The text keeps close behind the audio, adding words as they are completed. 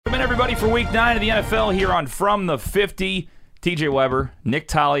Come in, everybody, for Week 9 of the NFL here on From the 50. TJ Weber, Nick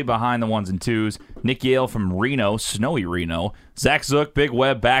Tolley behind the ones and twos, Nick Yale from Reno, snowy Reno, Zach Zook, Big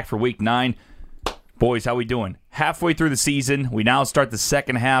Web back for Week 9. Boys, how we doing? Halfway through the season. We now start the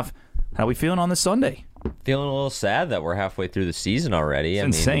second half. How we feeling on this Sunday? Feeling a little sad that we're halfway through the season already.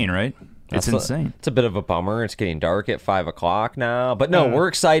 It's insane, right? It's insane. It's a bit of a bummer. It's getting dark at 5 o'clock now. But no, we're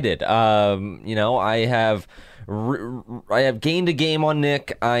excited. I have gained a game on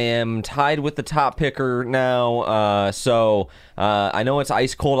Nick. I am tied with the top picker now. So I know it's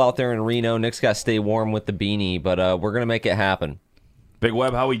ice cold out there in Reno. Nick's got to stay warm with the beanie, but we're going to make it happen. Big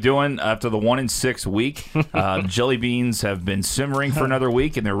Web, how we doing after the 1-6 week? Jelly beans have been simmering for another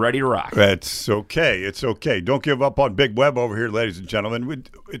week, and they're ready to rock. That's okay. It's okay. Don't give up on Big Web over here, ladies and gentlemen.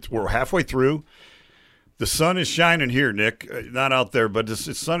 We're halfway through. The sun is shining here, Nick. Not out there, but the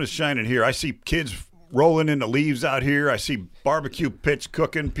sun is shining here. I see kids rolling in the leaves out here. I see barbecue pits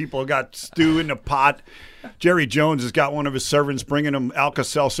cooking. People got stew in the pot. Jerry Jones has got one of his servants bringing him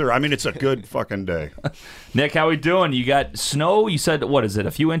Alka-Seltzer. I mean, it's a good fucking day. Nick, how we doing? You got snow? You said, what is it,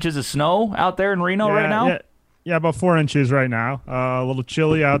 a few inches of snow out there in Reno right now? Yeah, about 4 inches right now. A little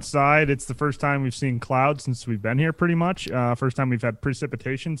chilly outside. It's the first time we've seen clouds since we've been here pretty much. First time we've had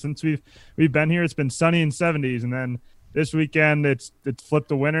precipitation since we've been here. It's been sunny and 70s, and then this weekend it's flipped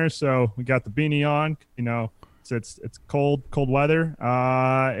to winter, so we got the beanie on. You know, it's cold weather.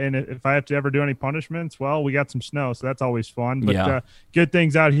 And if I have to ever do any punishments, well, we got some snow, so that's always fun. But good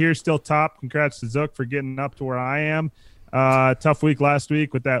things out here, still top. Congrats to Zook for getting up to where I am. Tough week last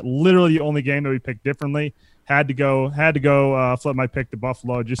week with that. Literally the only game that we picked differently. Had to go flip my pick to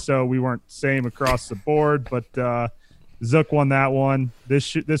Buffalo just so we weren't same across the board. But Zook won that one.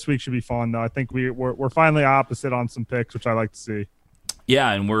 This week should be fun, though. I think we're finally opposite on some picks, which I like to see.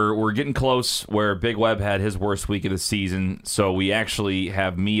 Yeah, and we're getting close where Big Web had his worst week of the season, so we actually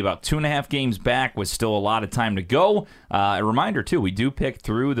have me about 2.5 games back with still a lot of time to go. A reminder, too, we do pick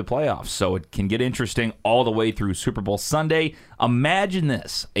through the playoffs, so it can get interesting all the way through Super Bowl Sunday. Imagine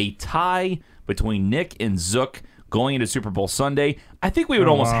this, a tie between Nick and Zook going into Super Bowl Sunday. I think we would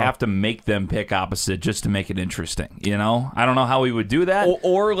almost have to make them pick opposite just to make it interesting, you know? I don't know how we would do that.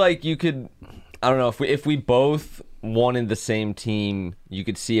 Or like you could, I don't know, if we both wanted the same team, you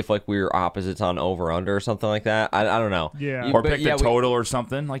could see if like we were opposites on over-under or something like that. I don't know. Yeah. Or pick the total or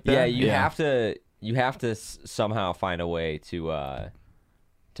something like that. Yeah, you have to somehow find a way to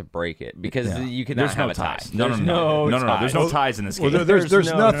break it because you could not have a tie. No. There's no ties in this game. Well, there's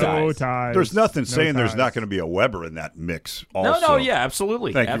nothing. No ties. There's nothing saying ties. there's not going to be a Weber in that mix. Also. No,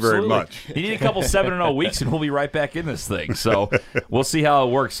 absolutely. Thank you very much. You need a couple 7-0 weeks, and we'll be right back in this thing. So we'll see how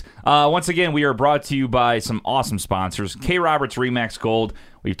it works. Once again, we are brought to you by some awesome sponsors. K. Roberts Remax Gold.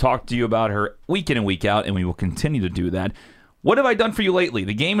 We've talked to you about her week in and week out, and we will continue to do that. What have I done for you lately?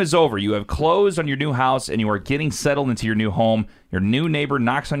 The game is over. You have closed on your new house, and you are getting settled into your new home. Your new neighbor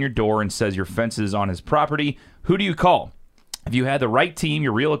knocks on your door and says your fence is on his property. Who do you call? If you had the right team,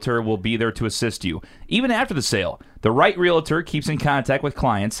 your realtor will be there to assist you. Even after the sale, the right realtor keeps in contact with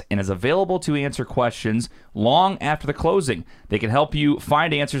clients and is available to answer questions long after the closing. They can help you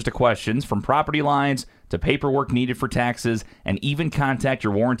find answers to questions from property lines to paperwork needed for taxes, and even contact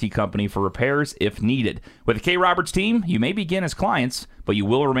your warranty company for repairs if needed. With the K. Roberts team, you may begin as clients, but you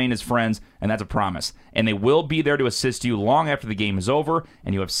will remain as friends, and that's a promise. And they will be there to assist you long after the game is over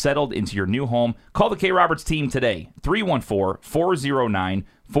and you have settled into your new home. Call the K. Roberts team today,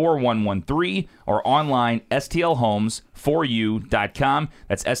 314-409-4113, or online, stlhomes4u.com.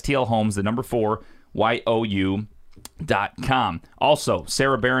 That's STLHomes, the number 4, YOU.com. Also,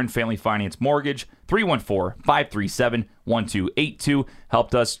 Sarah Barron, Family Finance Mortgage, 314-537-1282.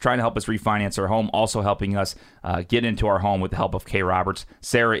 Trying to help us refinance our home, also helping us get into our home with the help of K. Roberts.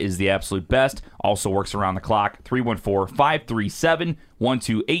 Sarah is the absolute best, also works around the clock,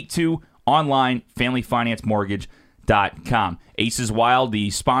 314-537-1282, online, familyfinanceMortgage.com. Aces Wild, the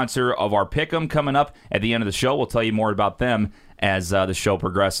sponsor of our Pick'em, coming up at the end of the show. We'll tell you more about them as the show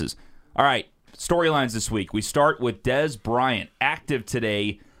progresses. All right, storylines this week. We start with Dez Bryant, active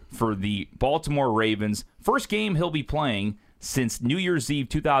today for the Baltimore Ravens. First game he'll be playing since New Year's Eve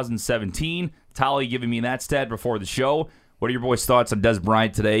 2017. Tolley giving me that stat before the show. What are your boys' thoughts on Dez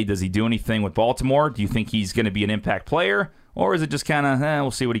Bryant today? Does he do anything with Baltimore? Do you think he's going to be an impact player? Or is it just kind of,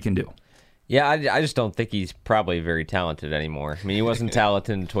 we'll see what he can do? Yeah, I just don't think he's probably very talented anymore. I mean, he wasn't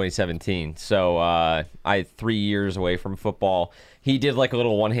talented in 2017. So I 3 years away from football. He did like a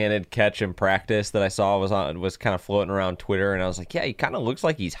little one-handed catch in practice that I saw was kind of floating around Twitter, and I was like, yeah, he kind of looks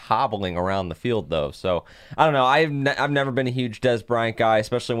like he's hobbling around the field though. So I don't know. I've never been a huge Dez Bryant guy,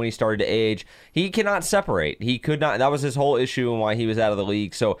 especially when he started to age. He cannot separate. He could not. That was his whole issue and why he was out of the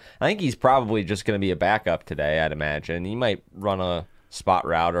league. So I think he's probably just going to be a backup today. I'd imagine he might run a spot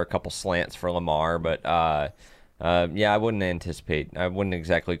route or a couple slants for Lamar, but yeah, I wouldn't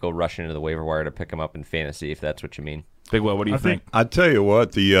exactly go rushing into the waiver wire to pick him up in fantasy if that's what you mean. Big Will, what do you think? I tell you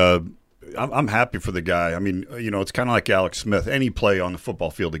what, I'm happy for the guy. I mean, it's kind of like Alex Smith. Any play on the football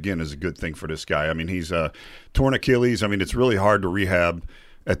field again is a good thing for this guy. I mean, he's torn Achilles. I mean, it's really hard to rehab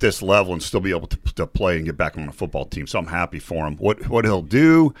at this level and still be able to play and get back on a football team. So I'm happy for him. What he'll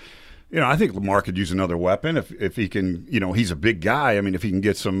do. I think Lamar could use another weapon if he can. He's a big guy. I mean, if he can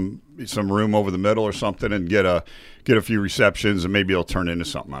get some room over the middle or something and get a few receptions, and maybe he'll turn into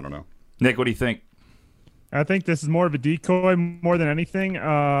something. I don't know. Nick, what do you think? I think this is more of a decoy more than anything.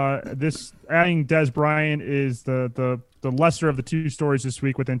 This adding Dez Bryant is the lesser of the two stories this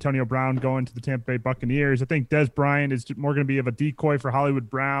week with Antonio Brown going to the Tampa Bay Buccaneers. I think Dez Bryant is more going to be of a decoy for Hollywood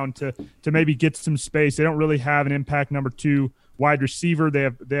Brown to maybe get some space. They don't really have an impact number 2 wide receiver. They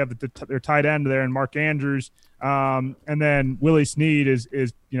have their tight end there and Mark Andrews. And then Willie Snead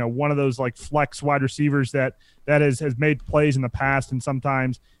is one of those like flex wide receivers that has made plays in the past and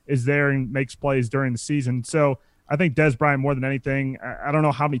sometimes is there and makes plays during the season. So I think Dez Bryant more than anything. I don't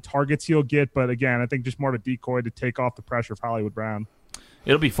know how many targets he'll get, but again, I think just more of a decoy to take off the pressure of Hollywood Brown.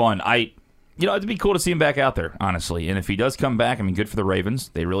 It'll be fun. It'd be cool to see him back out there, honestly. And if he does come back, I mean, good for the Ravens.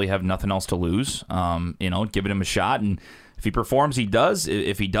 They really have nothing else to lose. Giving him a shot, and if he performs, he does.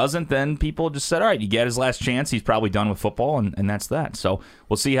 If he doesn't, then people just said, all right, you get his last chance. He's probably done with football, and that's that. So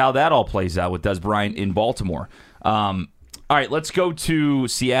we'll see how that all plays out with Dez Bryant in Baltimore. All right, let's go to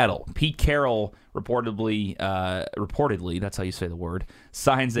Seattle. Pete Carroll reportedly, that's how you say the word,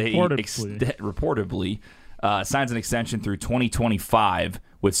 signs an extension through 2025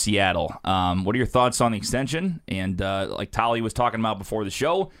 with Seattle. What are your thoughts on the extension? And like Tolly was talking about before the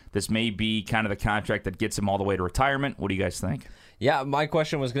show, this may be kind of the contract that gets him all the way to retirement. What do you guys think? Yeah, my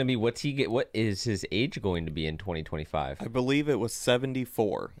question was going to be, what is his age going to be in 2025? I believe it was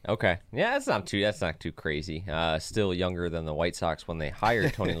 74. Okay. Yeah, that's not too crazy. Still younger than the White Sox when they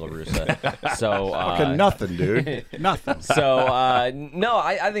hired Tony La Russa. So fucking nothing, dude. Nothing. So no,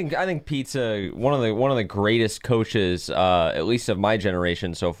 I think Pete's one of the greatest coaches, at least of my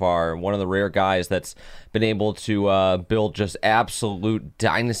generation so far. One of the rare guys that's been able to build just absolute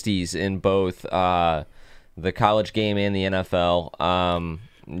dynasties in both the college game and the NFL.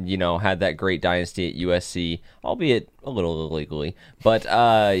 Had that great dynasty at USC, albeit a little illegally. But,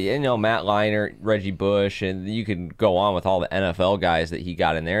 Matt Leinart, Reggie Bush, and you could go on with all the NFL guys that he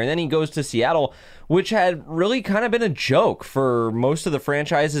got in there. And then he goes to Seattle, which had really kind of been a joke for most of the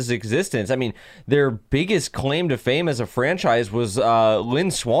franchise's existence. I mean, their biggest claim to fame as a franchise was Lynn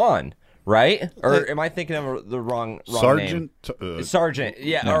Swann. Right? Or am I thinking of the wrong Sergeant, name? Sergeant,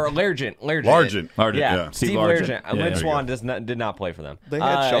 yeah, no. Or Largent. Yeah. Steve Largent. Lynn Swann did not play for them. They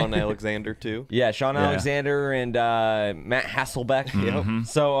had Sean Alexander, too. Yeah, Sean Alexander and Matt Hasselbeck. Mm-hmm.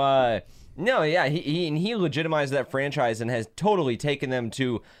 So, he legitimized that franchise and has totally taken them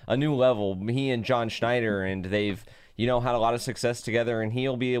to a new level. He and John Schneider, and they've, had a lot of success together, and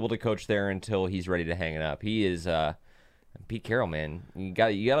he'll be able to coach there until he's ready to hang it up. He is... Pete Carroll, man, you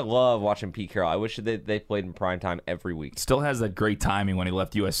gotta love watching Pete Carroll. I wish that they played in prime time every week. Still has that great timing when he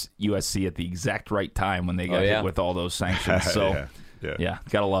left USC at the exact right time when they got hit with all those sanctions. So, yeah,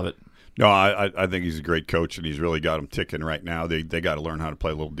 gotta love it. No, I think he's a great coach, and he's really got them ticking right now. They got to learn how to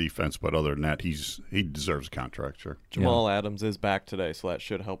play a little defense, but other than that, he deserves a contract, sure. Jamal Adams is back today, so that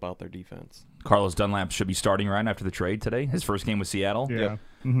should help out their defense. Carlos Dunlap should be starting right after the trade today. His first game with Seattle. Yeah. Yep.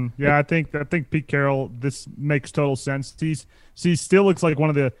 Mm-hmm. Yeah, I think Pete Carroll, this makes total sense. He still looks like one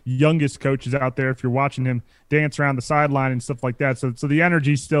of the youngest coaches out there if you're watching him dance around the sideline and stuff like that. So the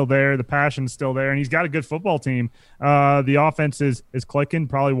energy's still there, the passion's still there, and he's got a good football team. The offense is clicking,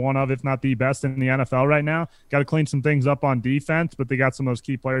 probably one of, if not the best in the NFL right now. Got to clean some things up on defense, but they got some of those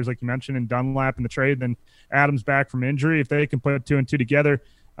key players like you mentioned in Dunlap in the trade, then Adams back from injury. If they can put 2 and 2 together,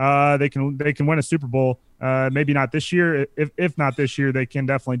 they can win a Super Bowl Maybe not this year. If not this year, they can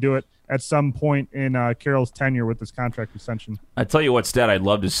definitely do it at some point in Carroll's tenure with this contract extension. I tell you what stat I'd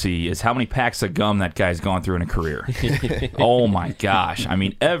love to see is how many packs of gum that guy's gone through in a career. Oh my gosh. I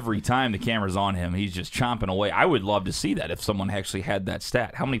mean, every time the camera's on him, he's just chomping away. I would love to see that if someone actually had that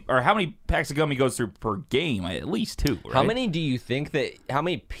stat. How many packs of gum he goes through per game? At least 2, right? How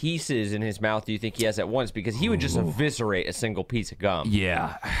many pieces in his mouth do you think he has at once? Because he would just eviscerate a single piece of gum.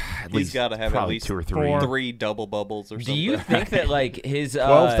 Yeah. He's got to have at least 2 or 3. 3 double bubbles or something. Do you think that like his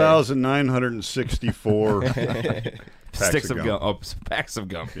 12,964 Sticks of gum. Oh, packs of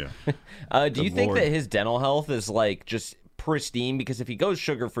gum. Yeah. do you think that his dental health is like just pristine? Because if he goes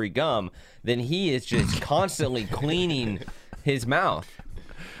sugar-free gum, then he is just constantly cleaning his mouth.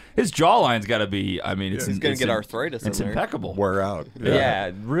 His jawline's got to be, I mean, he's going to get arthritis It's in there. impeccable. Wear out.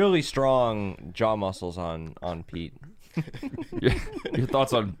 Yeah, really strong jaw muscles on Pete. Your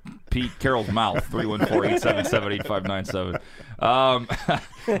thoughts on Pete Carroll's mouth? 314-877-8597.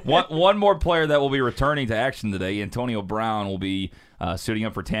 One more player that will be returning to action today. Antonio Brown will be suiting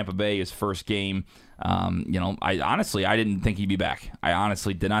up for Tampa Bay, his first game. I didn't think he'd be back. I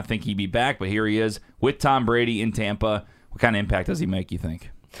honestly did not think he'd be back, but here he is with Tom Brady in Tampa. What kind of impact does he make, you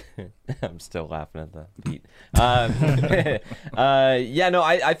think? I'm still laughing at that, Pete. I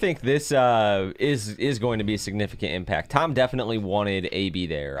think this is going to be a significant impact. Tom definitely wanted AB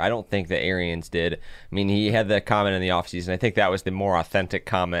there. I don't think that Arians did. I mean, he had that comment in the offseason. I think that was the more authentic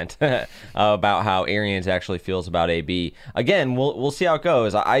comment about how Arians actually feels about AB. Again, we'll see how it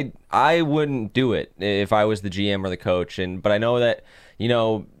goes. I wouldn't do it if I was the GM or the coach, but I know that,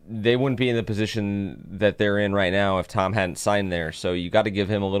 they wouldn't be in the position that they're in right now if Tom hadn't signed there. So you got to give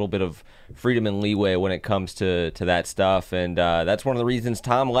him a little bit of freedom and leeway when it comes to that stuff. And that's one of the reasons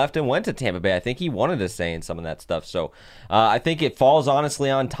Tom left and went to Tampa Bay. I think he wanted to say in some of that stuff. So I think it falls honestly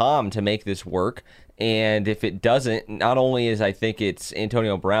on Tom to make this work. And if it doesn't, not only is I think it's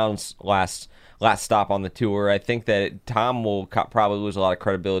Antonio Brown's last stop on the tour, I think that Tom will probably lose a lot of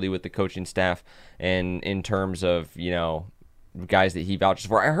credibility with the coaching staff and in terms of, guys that he vouches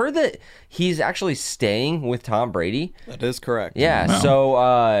for. I heard that he's actually staying with Tom Brady. That is correct. Yeah, Wow. so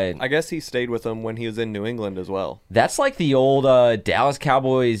I guess he stayed with him when he was in New England as well. that's like the old Dallas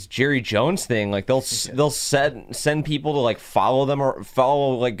Cowboys Jerry Jones thing. Like they'll send people to like follow them or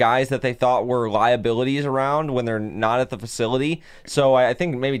follow like guys that they thought were liabilities around when they're not at the facility. So I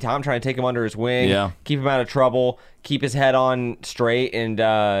think maybe Tom trying to take him under his wing, keep him out of trouble, keep his head on straight, and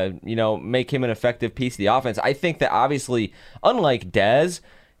make him an effective piece of the offense. I think that obviously, unlike Dez,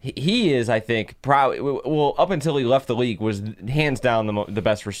 he is, I think, probably up until he left the league, was hands down the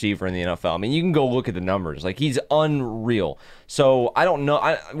best receiver in the NFL. I mean, you can go look at the numbers; like he's unreal. So I don't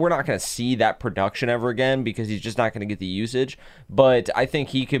know. We're not going to see that production ever again because he's just not going to get the usage. But I think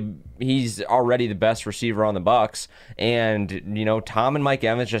he's already the best receiver on the Bucs, and Tom and Mike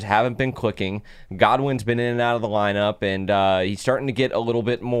Evans just haven't been clicking. Godwin's been in and out of the lineup, and he's starting to get a little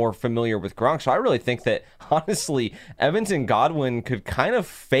bit more familiar with Gronk. So I really think that honestly, Evans and Godwin could kind of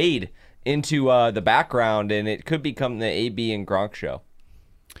fade into the background, and it could become the AB and Gronk show.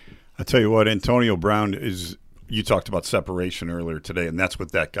 I tell you what, Antonio Brown is. You talked about separation earlier today, and that's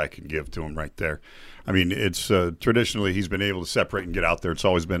what that guy can give to him right there. I mean, it's traditionally he's been able to separate and get out there. It's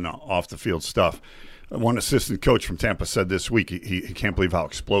always been off the field stuff. One assistant coach from Tampa said this week he can't believe how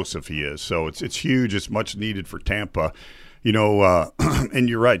explosive he is. So it's huge. It's much needed for Tampa, and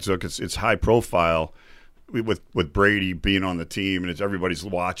you're right, Zook. It's high profile with Brady being on the team, and everybody's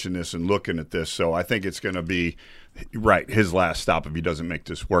watching this and looking at this. So I think it's going to be his last stop if he doesn't make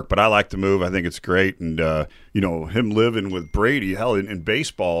this work. But I like the move. I think it's great, and him living with Brady. Hell, in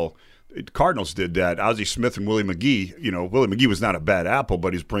baseball, Cardinals did that. Ozzie Smith and Willie McGee. Willie McGee was not a bad apple,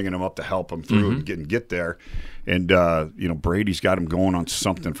 but he's bringing him up to help him through and get there. And Brady's got him going on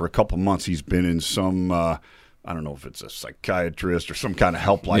something for a couple months. He's been in some. I don't know if it's a psychiatrist or some kind of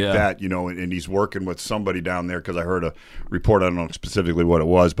help like that, and he's working with somebody down there because I heard a report. I don't know specifically what it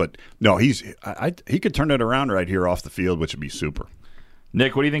was, but no, he could turn it around right here off the field, which would be super.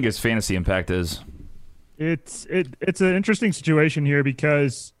 Nick, what do you think his fantasy impact is? It's an interesting situation here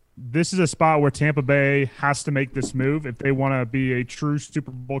because this is a spot where Tampa Bay has to make this move if they want to be a true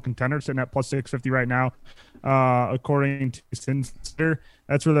Super Bowl contender, sitting at plus 650 right now, according to Sinster.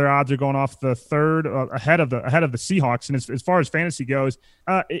 That's where their odds are going off the third, ahead of the Seahawks. And as far as fantasy goes,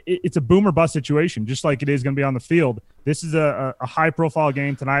 it's a boom or bust situation, just like it is going to be on the field. This is a high-profile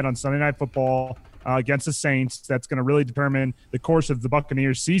game tonight on Sunday Night Football against the Saints. That's going to really determine the course of the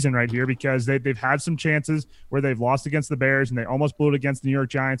Buccaneers season right here because they've had some chances where they've lost against the Bears and they almost blew it against the New York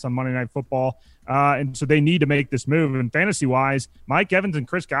Giants on Monday Night Football. And so they need to make this move. And fantasy-wise, Mike Evans and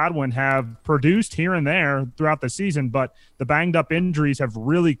Chris Godwin have produced here and there throughout the season, but the banged-up injuries have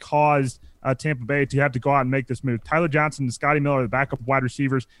really caused Tampa Bay to have to go out and make this move. Tyler Johnson and Scotty Miller, the backup wide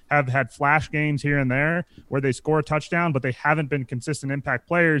receivers, have had flash games here and there where they score a touchdown, but they haven't been consistent impact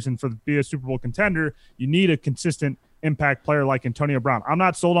players. And for to be a Super Bowl contender, you need a consistent impact player like Antonio Brown. I'm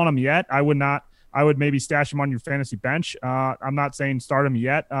not sold on him yet. I would maybe stash him on your fantasy bench. I'm not saying start him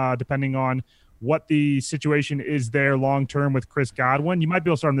yet, depending on what the situation is there long-term with Chris Godwin. You might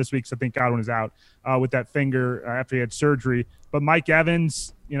be able to start him this week, so I think Godwin is out with that finger after he had surgery. But Mike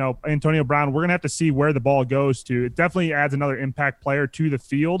Evans, Antonio Brown, we're going to have to see where the ball goes to. It definitely adds another impact player to the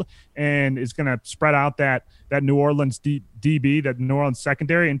field and is going to spread out that New Orleans DB, that New Orleans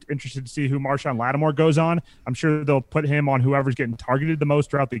secondary. Interested to see who Marshawn Lattimore goes on. I'm sure they'll put him on whoever's getting targeted the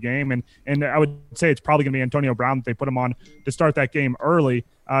most throughout the game. And I would say it's probably going to be Antonio Brown that they put him on to start that game early,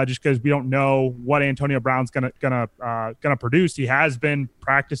 just because we don't know what Antonio Brown's gonna produce. He has been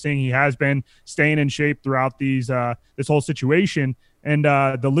practicing. He has been staying in shape throughout this whole situation. And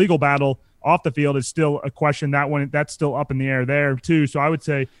the legal battle off the field is still a question. That's still up in the air there too. So I would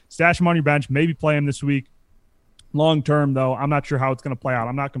say stash him on your bench, maybe play him this week. Long term, though, I'm not sure how it's going to play out.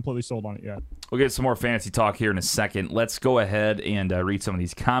 I'm not completely sold on it yet. We'll get some more fantasy talk here in a second. Let's go ahead and read some of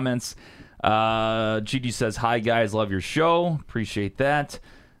these comments. Gigi says, "Hi guys, love your show. Appreciate that."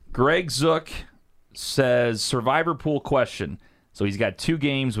 Greg Zook says, "Survivor pool question." So he's got 2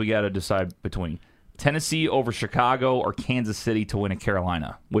 games we got to decide between: Tennessee over Chicago or Kansas City to win at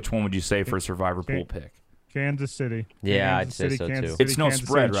Carolina. Which one would you say for a Survivor pool pick? Kansas City. Yeah, Kansas I'd say City, so Kansas too. City, It's no Kansas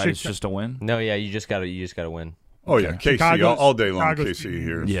spread, City. right? It's just a win. No, yeah, you just gotta win. Oh, yeah. KC all day long, Chicago's KC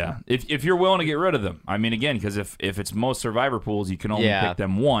here. Yeah, if you're willing to get rid of them. I mean, again, because if it's most Survivor pools, you can only pick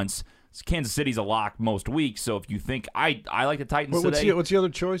them once. Kansas City's a lock most weeks, so if you think I like the Titans today, What's the other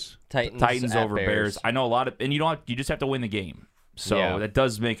choice? Titans at over Bears. I know a lot of, and you just have to win the game. So that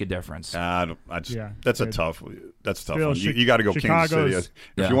does make a difference. That's a tough. That's a tough Phil, one. You got to go Kansas City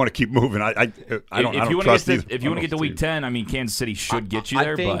if you want to keep moving. I don't trust either. If you want to get to Week 10, I mean, Kansas City should get you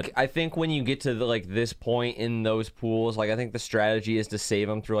there. I think when you get to this point in those pools, I think the strategy is to save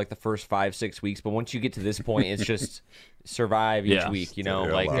them through the first 5-6 weeks. But once you get to this point, it's just survive each week.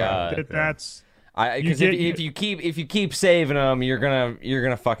 That's. Because if you keep saving them, you're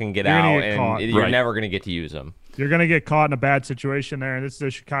gonna fucking get out, and you're never gonna get to use them. You're going to get caught in a bad situation there. And this is a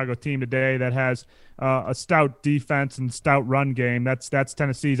Chicago team today that has a stout defense and stout run game. That's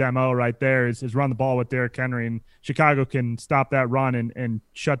Tennessee's MO right there is run the ball with Derrick Henry. And Chicago can stop that run and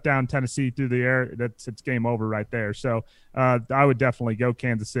shut down Tennessee through the air. It's game over right there. So I would definitely go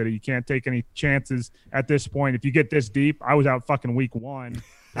Kansas City. You can't take any chances at this point. If you get this deep, I was out fucking week 1.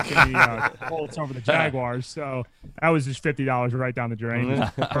 The Colts over the Jaguars. So that was just $50 right down the drain.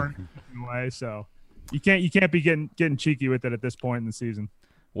 Away, so. You can't be getting cheeky with it at this point in the season.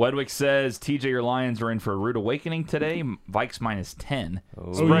 Wedwick says, TJ, your Lions are in for a rude awakening today. Vikes -10.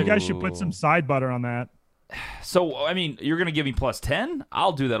 Oh, you guys should put some side butter on that. So, I mean, you're going to give me +10?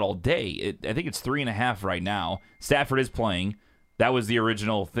 I'll do that all day. I think it's 3.5 right now. Stafford is playing. That was the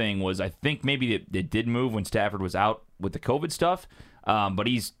original thing. I think maybe it did move when Stafford was out with the COVID stuff. But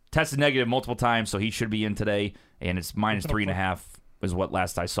he's tested negative multiple times, so he should be in today. And it's -3.5 is what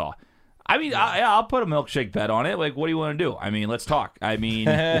last I saw. I mean, I'll put a milkshake bet on it. What do you want to do? I mean, let's talk. I mean,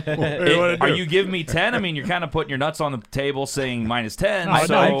 are you giving me 10? I mean, you're kind of putting your nuts on the table saying -10. I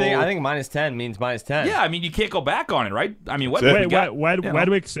think -10 means -10. Yeah, I mean, you can't go back on it, right? I mean,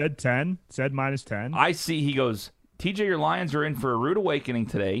 Wedwick said 10, said -10. I see. He goes, TJ, your Lions are in for a rude awakening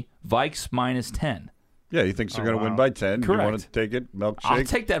today. Vikes -10. Yeah, he thinks they're going to win by 10. Correct. You want to take it? Milkshake? I'll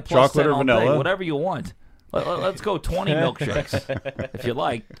take that chocolate +10 or vanilla? Day, whatever you want. Let's go 20 milkshakes if you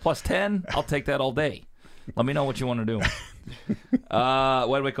like. +10, I'll take that all day. Let me know what you want to do.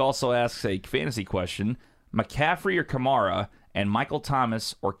 Wedwick also asks a fantasy question. McCaffrey or Kamara, and Michael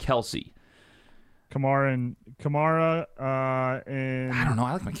Thomas or Kelsey? Kamara and I don't know.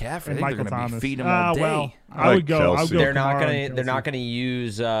 I like McCaffrey. I think Michael they're going to Thomas. feed him all day. Well, I would go. Kelsey. They're not gonna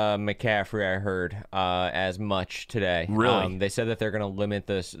use McCaffrey. I heard as much today. Really? They said that they're gonna limit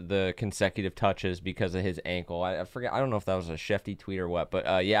the consecutive touches because of his ankle. I forget. I don't know if that was a Shefty tweet or what,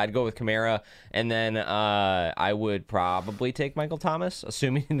 but yeah, I'd go with Kamara, and then I would probably take Michael Thomas,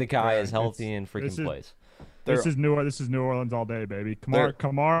 assuming the guy is healthy and freaking plays. This is New Orleans all day, baby.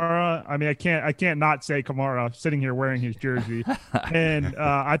 Kamara. I mean, I can't not say Kamara sitting here wearing his jersey, and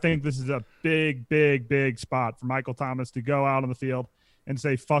I think this is a big spot for Michael Thomas to go out on the field and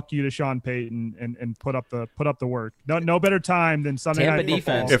say "fuck you" to Sean Payton and put up the work. No better time than Sunday Tampa night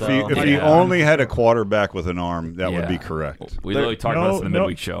defense. football. If he only had a quarterback with an arm, that would be correct. We literally talked about this in the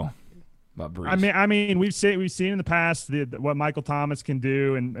midweek show. about Breeze. I mean, we've seen in the past what Michael Thomas can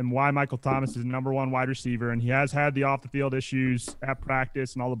do, and why Michael Thomas is number one wide receiver, and he has had the off the field issues at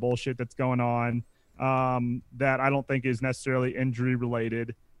practice and all the bullshit that's going on that I don't think is necessarily injury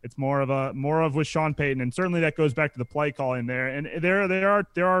related. It's more of with Sean Payton, and certainly that goes back to the play calling there. And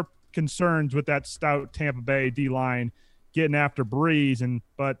there are concerns with that stout Tampa Bay D line getting after Breeze,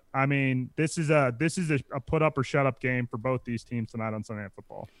 but I mean, this is a put up or shut up game for both these teams tonight on Sunday Night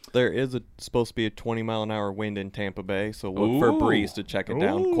Football. There is supposed to be a 20-mile-an-hour wind in Tampa Bay, so look for Breeze to check it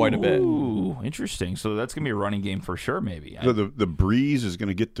down quite a bit. Ooh, interesting. So that's gonna be a running game for sure. Maybe The Breeze is going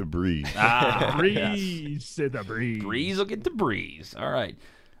to get the Breeze. Breeze, the Breeze. Breeze will get the Breeze. All right.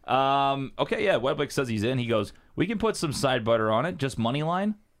 Okay. Yeah. Wedwick says he's in. He goes, we can put some side butter on it. Just money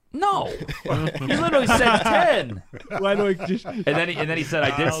line. No, he literally said 10. And then he said,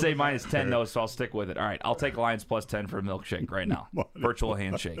 I did say minus 10 though, so I'll stick with it. All right, I'll take Lions plus 10 for a milkshake right now. Virtual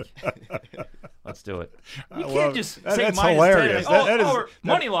handshake. Let's do it. You can't just say that's minus hilarious. 10.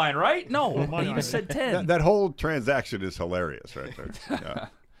 Money line, right? No, he just said 10. That whole transaction is hilarious right there. Yeah.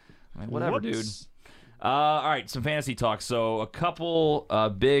 I mean, whatever, dude. All right, some fantasy talk. So a couple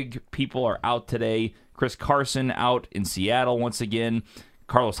big people are out today. Chris Carson out in Seattle once again.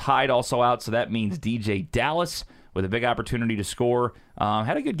 Carlos Hyde also out, so that means DJ Dallas with a big opportunity to score.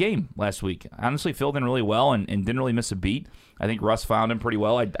 Had a good game last week. Honestly, filled in really well and didn't really miss a beat. I think Russ found him pretty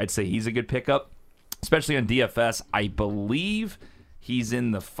well. I'd say he's a good pickup, especially on DFS. I believe he's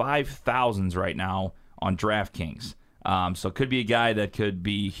in the 5,000s right now on DraftKings. So it could be a guy that could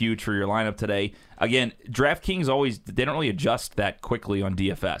be huge for your lineup today. Again, DraftKings they don't really adjust that quickly on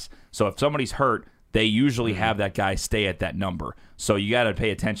DFS. So if somebody's hurt, they usually have that guy stay at that number. So you got to pay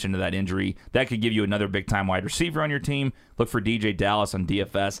attention to that injury. That could give you another big-time wide receiver on your team. Look for DJ Dallas on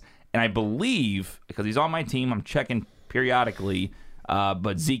DFS. And I believe, because he's on my team, I'm checking periodically,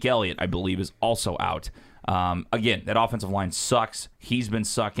 but Zeke Elliott, I believe, is also out. Again, that offensive line sucks. He's been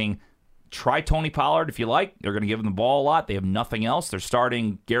sucking. Try Tony Pollard if you like. They're going to give him the ball a lot. They have nothing else. They're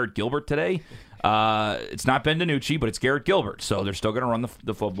starting Garrett Gilbert today. It's not Ben DiNucci, but it's Garrett Gilbert, so they're still going to run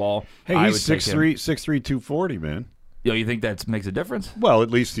the football. Hey, he's 6'3", 240, man. You think that makes a difference? Well, at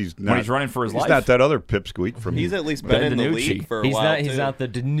least he's not. When he's running for his life. He's not that other pipsqueak from. He's at least been in the league for a while. He's not the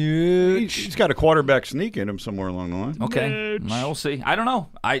DiNucci. He's got a quarterback sneak in him somewhere along the line. Okay, we'll see. I don't know.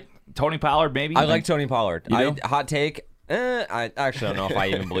 Tony Pollard, maybe. I like Tony Pollard. You do? Hot take. I actually don't know if I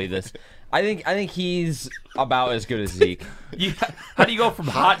even believe this. I think he's about as good as Zeke. How do you go from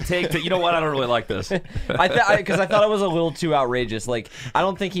hot take to, you know what, I don't really like this? Because I thought it was a little too outrageous. Like, I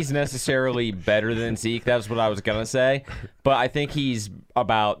don't think he's necessarily better than Zeke. That's what I was going to say. But I think he's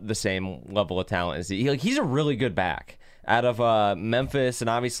about the same level of talent as Zeke. He's a really good back out of Memphis, and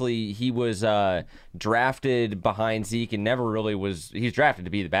obviously he was drafted behind Zeke and never really was – he's drafted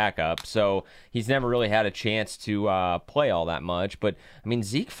to be the backup, so he's never really had a chance to play all that much. But, I mean,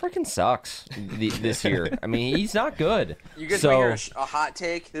 Zeke freaking sucks this year. I mean, he's not good. You get to hear a hot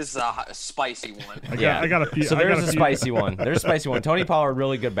take? This is a spicy one. I got a few. So there's a spicy one. There's a spicy one. Tony Pollard,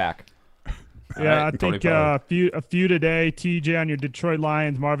 really good back. Yeah, I think a few today. TJ on your Detroit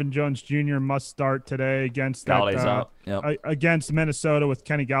Lions. Marvin Jones Jr. must start today against against Minnesota with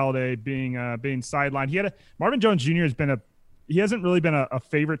Kenny Galladay being sidelined. Marvin Jones Jr. hasn't really been a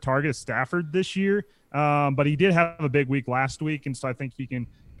favorite target of Stafford this year, but he did have a big week last week, and so I think he can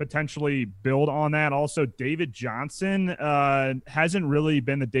potentially build on that. Also, David Johnson hasn't really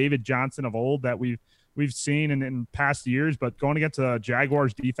been the David Johnson of old that we've seen in past years, but going against a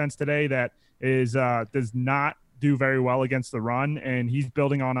Jaguars defense today that does not do very well against the run, and he's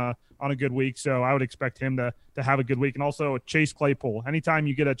building on a good week, so I would expect him to have a good week. And also Chase Claypool. Anytime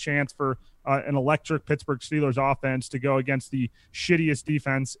you get a chance for an electric Pittsburgh Steelers offense to go against the shittiest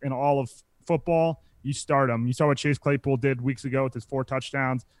defense in all of football, you start him. You saw what Chase Claypool did weeks ago with his 4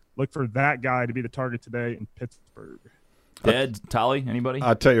 touchdowns. Look for that guy to be the target today in Pittsburgh. Dead, Tolly, anybody?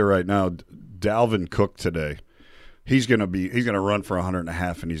 I'll tell you right now, Dalvin Cook today, he's going to run for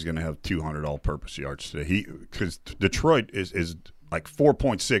 100.5, and he's going to have 200 all-purpose yards today. Because Detroit is like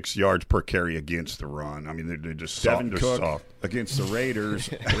 4.6 yards per carry against the run. I mean, they're just soft against the Raiders.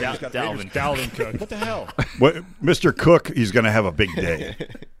 Dalvin Cook. What the hell? Mr. Cook, he's going to have a big day.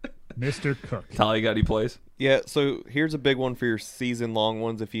 Mr. Cook. Tolly, you got any plays? Yeah, so here's a big one for your season-long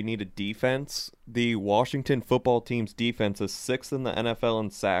ones if you need a defense. The Washington football team's defense is 6th in the NFL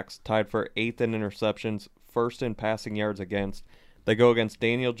in sacks, tied for 8th in interceptions, 1st in passing yards against. They go against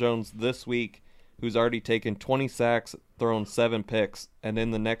Daniel Jones this week, who's already taken 20 sacks, thrown 7 picks, and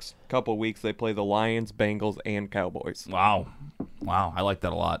in the next couple weeks they play the Lions, Bengals, and Cowboys. Wow. Wow, I like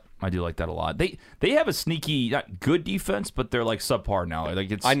that a lot. I do like that a lot. They have a sneaky, not good defense, but they're like subpar now. Like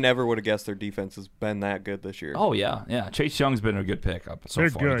it's. I never would have guessed their defense has been that good this year. Oh yeah. Chase Young's been a good pickup so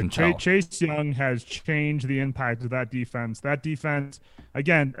They're far. You can good. tell. Chase Young has changed the impact of that defense. That defense,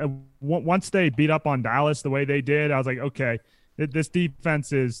 again, once they beat up on Dallas the way they did, I was like, okay, this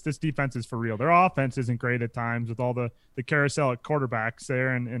defense is for real. Their offense isn't great at times with all the carousel at quarterbacks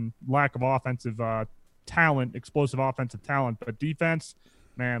there and lack of offensive talent, explosive offensive talent. But defense,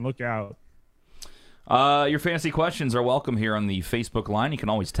 man, look out. Your fantasy questions are welcome here on the Facebook line. You can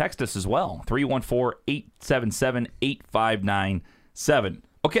always text us as well, 314-877-8597.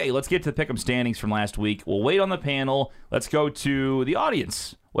 Okay, let's get to the pick'em standings from last week. We'll wait on the panel. Let's go to the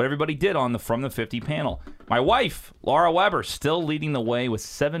audience, what everybody did on the From the 50 panel. My wife, Laura Weber, still leading the way with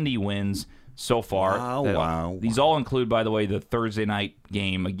 70 wins so far. Wow. These all include, by the way, the Thursday night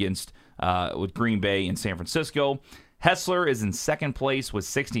game against with Green Bay and San Francisco. Hessler is in second place with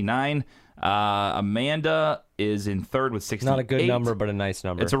 69. Amanda is in third with 68. Not a good number, but a nice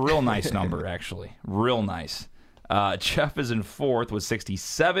number. It's a real nice number, actually. Real nice. Jeff is in fourth with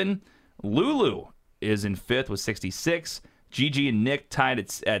 67. Lulu is in fifth with 66. Gigi and Nick tied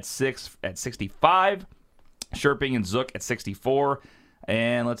at 65. Sherping and Zook at 64.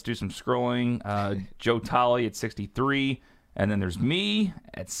 And let's do some scrolling. Joe Tolley at 63. And then there's me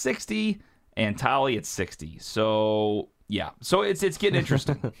at 60 and Tolley at 60. So, yeah. So it's getting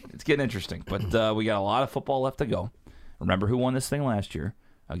interesting. It's getting interesting. But we got a lot of football left to go. Remember who won this thing last year?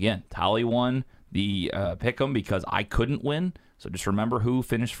 Again, Tolley won the pick'em because I couldn't win. So just remember who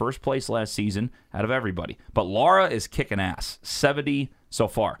finished first place last season out of everybody. But Laura is kicking ass. 70 so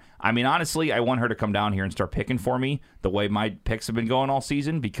far. I mean, honestly, I want her to come down here and start picking for me the way my picks have been going all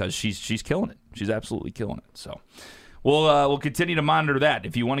season because she's killing it. She's absolutely killing it. So we'll continue to monitor that.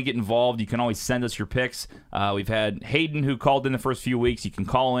 If you want to get involved, you can always send us your picks. We've had Hayden who called in the first few weeks. You can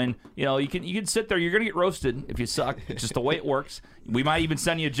call in. You know, you can sit there. You're gonna get roasted if you suck. It's just the way it works. We might even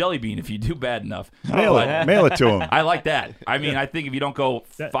send you a jelly bean if you do bad enough. Mail it to him. I like that. I mean, I think if you don't go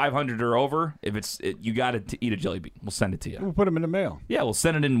 500 or over, if you got to eat a jelly bean, we'll send it to you. We'll put them in the mail. Yeah, we'll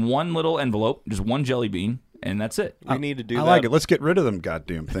send it in one little envelope, just one jelly bean, and that's it. We need to do that. I like it. Let's get rid of them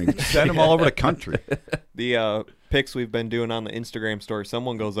goddamn things. Send them all over the country. The picks we've been doing on the Instagram story,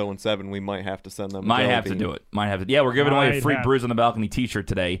 someone goes 0-7, we might have to send them. Might have to do it. Yeah, we're giving away a free Bruise on the Balcony T-shirt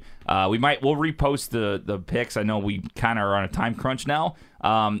today. We'll repost the picks. I know we kind of are on a time crunch now,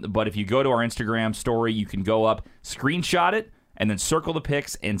 but if you go to our Instagram story, you can go up, screenshot it, and then circle the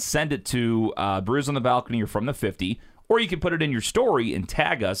picks and send it to Bruise on the Balcony or From the 50, or you can put it in your story and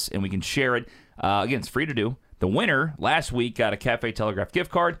tag us, and we can share it. Again, it's free to do. The winner last week got a Cafe Telegraph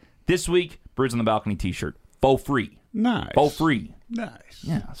gift card. This week, Bruise on the Balcony T-shirt. Faux free. Nice. Faux free. Nice.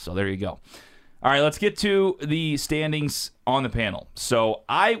 Yeah, so there you go. All right, let's get to the standings on the panel. So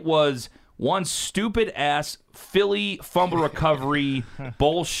I was one stupid-ass Philly fumble recovery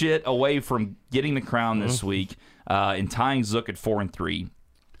bullshit away from getting the crown this week and tying Zook at 4-3.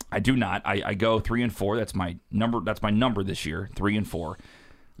 I do not. I go 3-4. That's my number this year, 3-4.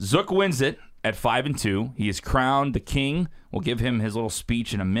 Zook wins it at 5-2. He is crowned the king. We'll give him his little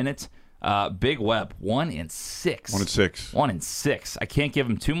speech in a minute. Big Web, 1-6. 1-6. 1-6. I can't give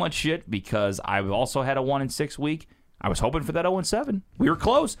him too much shit because I've also had a 1-6 week. I was hoping for that 0-7. We were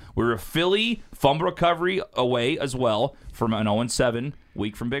close. We were a Philly fumble recovery away as well from an 0-7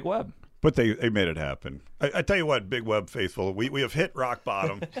 week from Big Web. But they made it happen. I tell you what, Big Web faithful, we have hit rock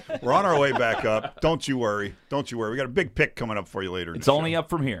bottom. We're on our way back up. Don't you worry. Don't you worry. We got a big pick coming up for you later. It's only up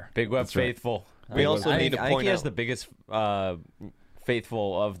from here. Big Web faithful. We also need to I think point he has out the biggest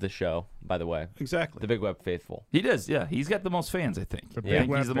faithful of the show, by the way. Exactly. The Big Web faithful. He does, yeah. He's got the most fans, I think. The I think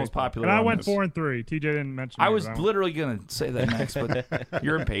Big he's the Web most faithful. popular. And I on went this. 4-3. TJ didn't mention. I me, was but literally going to say that next, but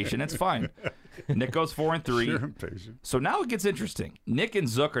you're impatient. It's fine. Nick goes 4-3. Sure, I'm patient. So now it gets interesting. Nick and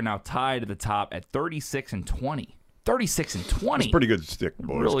Zook are now tied at the top at 36-20. 36-20. That's pretty good stick,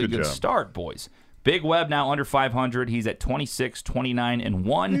 boys. Really good good job. start, boys. Big Web now under 500. He's at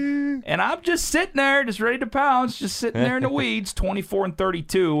 26-29-1. And I'm just sitting there, just ready to pounce, just sitting there in the weeds,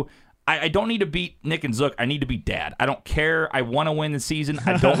 24-32. I don't need to beat Nick and Zook. I need to beat Dad. I don't care. I want to win the season.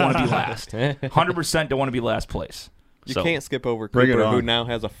 I don't want to be last. 100% don't want to be last place. you So, can't skip over Bring it Cooper, who on. now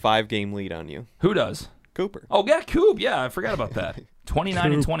has a 5-game lead on you. who does? Cooper. Oh, yeah, Coop. Yeah, I forgot about that.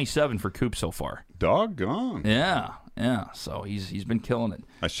 29-27 for Coop so far. Doggone. Yeah. So he's been killing it.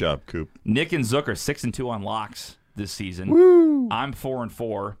 Nice job, Coop. Nick and Zook are 6-2 on locks this season. Woo! I'm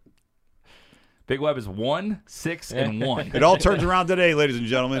 4-4. Big Web is 1-6-1. It all turns around today, ladies and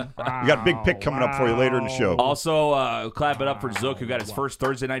gentlemen. We got a big pick coming up for you later in the show. Also, clap it up for Zook, who got his first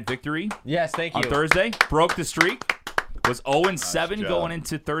Thursday night victory Yes, thank you. on Thursday. Broke the streak. was 0-7 job. going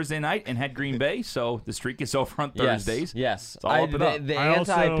into Thursday night and had Green Bay, so the streak is over on Thursdays. Yes. It's all up and up. The I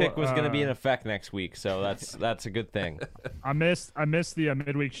also, anti-pick was going to be in effect next week, so that's a good thing. I missed the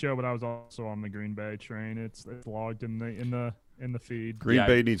midweek show, but I was also on the Green Bay train. It's logged in the feed. Green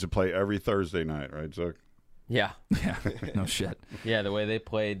Bay needs to play every Thursday night, right, Zuck? Yeah. Yeah, no shit. Yeah, the way they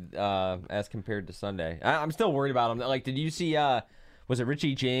played as compared to Sunday. I'm still worried about them. Like, did you see, was it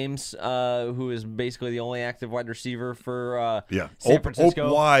Richie James, who is basically the only active wide receiver for San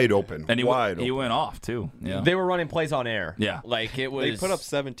Francisco? Wide open. And he open. went off, too. Yeah. They were running plays on air. Yeah. Like, it was... They put up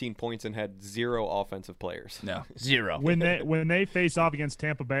 17 points and had 0 offensive players. Yeah. 0. When they face off against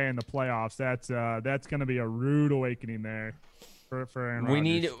Tampa Bay in the playoffs, that's going to be a rude awakening there for Aaron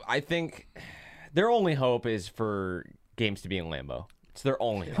Rodgers. I think their only hope is for games to be in Lambeau. It's their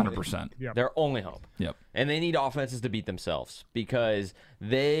only hope. 100%. Yep. Their only hope. Yep. And they need offenses to beat themselves because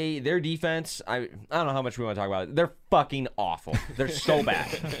their defense, I don't know how much we want to talk about it. They're fucking awful. They're so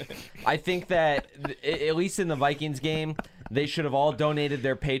bad. I think that at least in the Vikings game, they should have all donated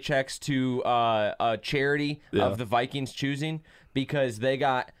their paychecks to a charity of the Vikings choosing because they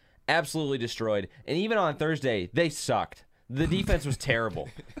got absolutely destroyed. And even on Thursday, they sucked. The defense was terrible.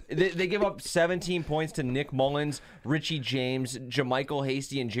 They give up 17 points to Nick Mullins, Richie James, JaMychal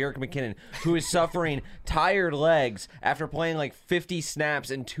Hasty, and Jerick McKinnon, who is suffering tired legs after playing like 50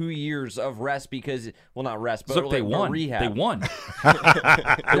 snaps in 2 years of rest because, well, not rest, but Look, like they won. rehab. They won.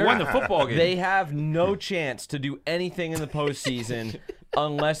 They won the football game. They have no chance to do anything in the postseason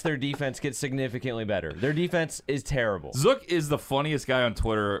unless their defense gets significantly better. Their defense is terrible. Zook is the funniest guy on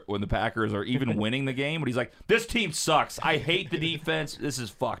Twitter when the Packers are even winning the game, but he's like, this team sucks. I hate the defense. This is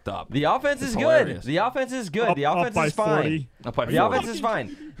fucked up. The offense is hilarious. good. The offense is good. The Up offense by is fine. 40. Up by The 40. offense is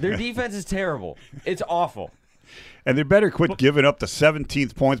fine. Their defense is terrible. It's awful. And they better quit giving up the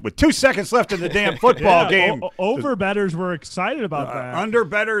 17th points with 2 seconds left in the damn football game. Over bettors were excited about that. Under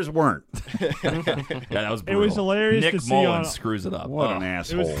bettors weren't. Yeah, that was brutal. was hilarious Nick to see Mullins on- screws it up. What Oh. an It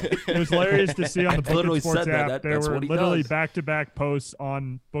asshole. was hilarious to see on the Book literally It Sports said that. app. That's There were what he literally does. back-to-back posts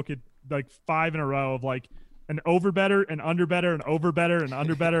on Book It, like 5 in a row of like an over better, an under better, an over better, an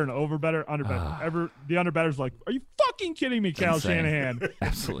under better, an over better, under better. The under betters like, are you fucking kidding me, Cal Insane. Shanahan?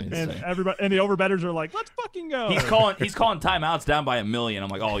 Absolutely And insane. everybody and the over betters are like, let's fucking go. He's calling timeouts down by 1 million. I'm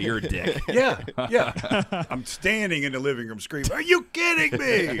like, oh, you're a dick. Yeah. I'm standing in the living room screaming, are you kidding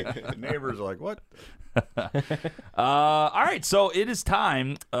me? The neighbors are like, what? All right, so it is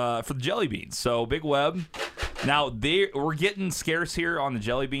time for the jelly beans. So Big Web, now we're getting scarce here on the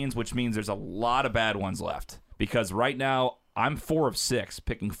jelly beans, which means there's a lot of bad ones left. Because right now I'm 4 of 6,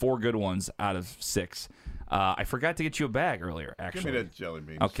 picking 4 good ones out of 6. I forgot to get you a bag earlier. Actually, Give me that jelly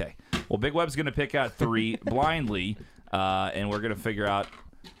beans. Okay. Well, Big Web's going to pick out 3 blindly, and we're going to figure out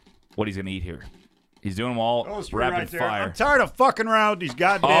what he's going to eat here. He's doing them all Those rapid right there. fire. I'm tired of fucking around these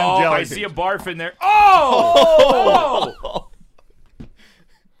goddamn Oh, jelly I beans. see a barf in there. Oh!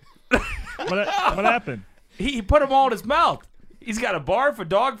 What happened? He put them all in his mouth. He's got a barf, a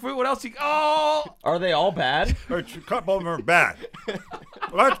dog food. What else? Are they all bad? A couple of them are bad.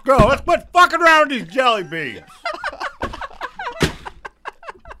 Let's go. Let's quit fucking around with these jelly beans.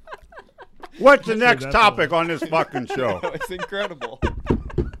 What's the next that's topic on this fucking show? It's incredible.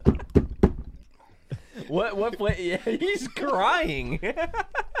 What play? Yeah, he's crying.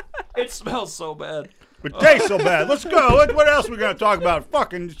 It smells so bad. It tastes so bad. Let's go. What else are we going to talk about?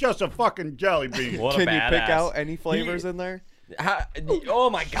 Fucking, it's just a fucking jelly bean. What a Can you pick badass. out any flavors in there? Oh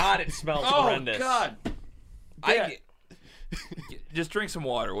my god, it smells horrendous. God. I, Just drink some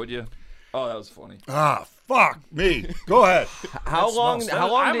water, would you? Oh, that was funny. Ah, fuck me. Go ahead. how long? smells- How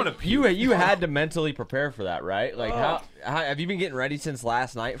long I'm did gonna you had to mentally prepare for that, right? Like, how have you been getting ready since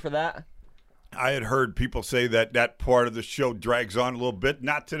last night for that? I had heard people say that part of the show drags on a little bit.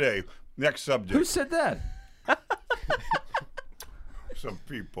 Not today. Next subject. Who said that? Some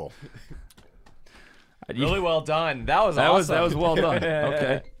people. Really well done. That was awesome. That was well done.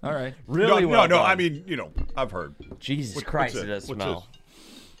 Okay. All right. Really no, well no. done. I mean, I've heard. Jesus Christ, it does What's smell. this?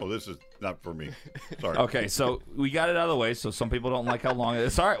 Oh, this is not for me. Sorry. Okay, so we got it out of the way, so some people don't like how long it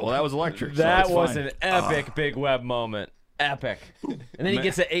is. All right, well, that was electric. so That it's was fine. an epic Big Web moment. Epic. And then he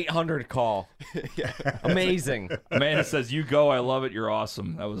gets an 800 call. Amazing. Amanda says, "You go. I love it. You're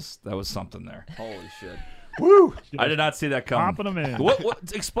awesome." That was something there. Holy shit. Woo! I did not see that coming. Popping them in. What?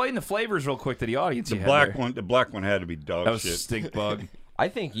 Explain the flavors real quick to the audience. The you had black there. one. The black one had to be dog That was shit. stink bug. I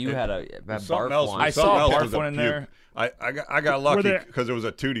think you had a Something barf else. one. I something saw a else barf was a one in puke. there. I got lucky there- because there was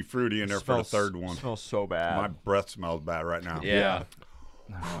a tutti frutti in there for the third one. Smells so bad. My breath smells bad right now. yeah,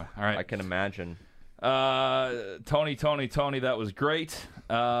 All I right. can imagine. Tony, that was great.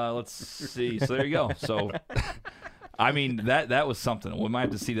 Let's see. So there you go. So I mean, that was something. We might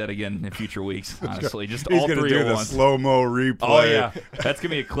have to see that again in future weeks, honestly. Just He's all going to three do at the once. slow-mo replay. Oh, yeah. That's going to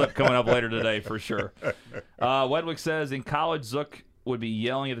be a clip coming up later today for sure. Wedwick says, in college, Zook would be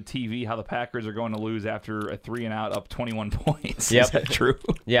yelling at the TV how the Packers are going to lose after a 3-and-out up 21 points. Yep. Is that true?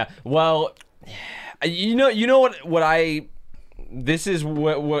 Yeah. Well, you know what I this is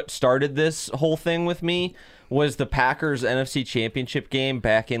what started this whole thing with me was the Packers NFC Championship game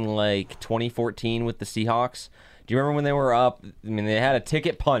back in like 2014 with the Seahawks. Do you remember when they were up? I mean, they had a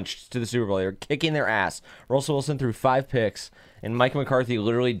ticket punched to the Super Bowl. They were kicking their ass. Russell Wilson threw 5 picks, and Mike McCarthy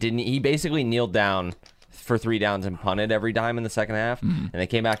literally didn't. He basically kneeled down for 3 downs and punted every time in the second half, and they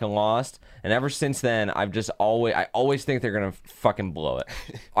came back and lost. And ever since then, I always think they're gonna fucking blow it.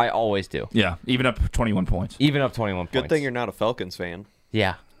 I always do. Yeah, even up 21 points. Even up 21 points. Good thing you're not a Falcons fan.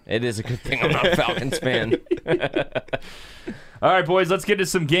 Yeah, it is a good thing I'm not a Falcons fan. All right, boys, let's get to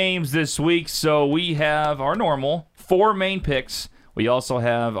some games this week. So we have our normal 4 main picks. We also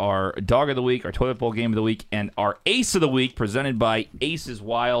have our Dog of the Week, our Toilet Bowl Game of the Week, and our Ace of the Week presented by Aces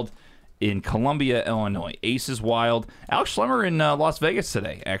Wild in Columbia, Illinois. Aces Wild. Alex Schlemmer in Las Vegas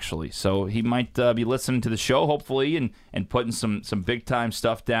today, actually. So he might be listening to the show, hopefully, and putting some big-time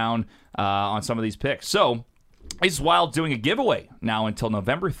stuff down on some of these picks. So Aces Wild doing a giveaway now until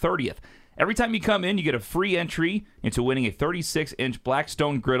November 30th. Every time you come in, you get a free entry into winning a 36-inch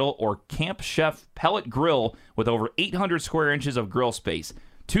Blackstone griddle or Camp Chef pellet grill with over 800 square inches of grill space.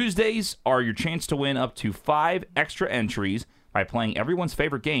 Tuesdays are your chance to win up to 5 extra entries by playing everyone's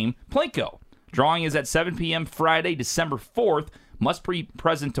favorite game, Plinko. Drawing is at 7 p.m. Friday, December 4th. Must be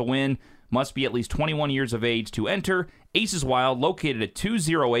present to win. Must be at least 21 years of age to enter. Aces Wild, located at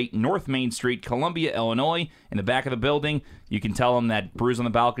 208 North Main Street, Columbia, Illinois. In the back of the building, you can tell them that Brews on the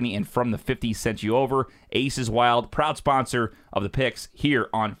Balcony and From the 50 sent you over. Aces Wild, proud sponsor of the picks here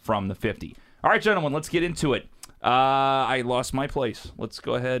on From the 50. All right, gentlemen, let's get into it. I lost my place. Let's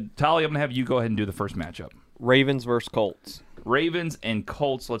go ahead. Tally, I'm going to have you go ahead and do the first matchup. Ravens versus Colts. Ravens and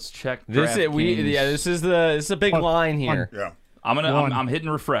Colts. Let's check. This is a big line here. Yeah. I'm hitting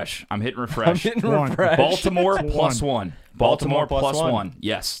refresh. I'm hitting refresh. Refresh. Baltimore One. +1. Baltimore +1.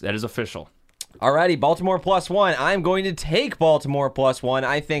 Yes, that is official. Alrighty, Baltimore +1. I'm going to take Baltimore +1.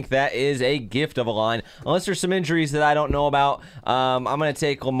 I think that is a gift of a line. Unless there's some injuries that I don't know about, I'm going to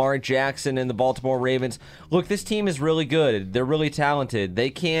take Lamar Jackson and the Baltimore Ravens. Look, this team is really good. They're really talented. They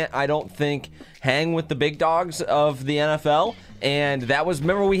can't, I don't think, hang with the big dogs of the NFL. And that was,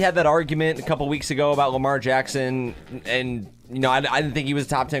 remember we had that argument a couple weeks ago about Lamar Jackson, and I didn't think he was a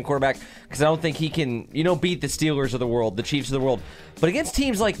top 10 quarterback because I don't think he can, beat the Steelers of the world, the Chiefs of the world. But against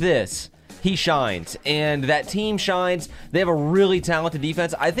teams like this, he shines, and that team shines. They have a really talented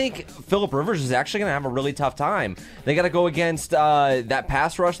defense. I think Phillip Rivers is actually going to have a really tough time. They got to go against that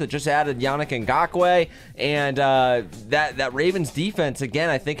pass rush that just added Yannick Ngakoue, and that Ravens defense,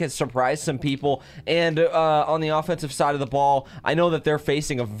 again, I think has surprised some people. And on the offensive side of the ball, I know that they're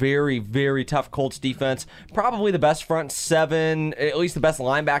facing a very, very tough Colts defense. Probably the best front seven, at least the best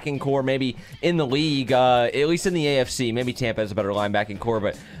linebacking core maybe in the league, at least in the AFC. Maybe Tampa has a better linebacking core,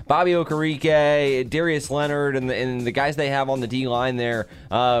 but Bobby Okereke, Darius Leonard, and the guys they have on the D-line there,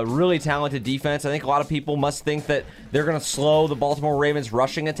 really talented defense. I think a lot of people must think that they're going to slow the Baltimore Ravens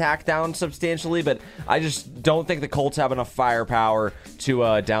rushing attack down substantially, but I just don't think the Colts have enough firepower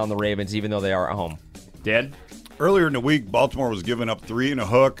to down the Ravens, even though they are at home. Dan? Earlier in the week, Baltimore was giving up 3 and a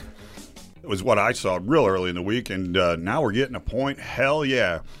hook. It was what I saw real early in the week, and now we're getting a point. Hell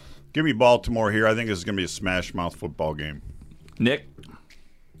yeah. Give me Baltimore here. I think this is going to be a smash-mouth football game. Nick?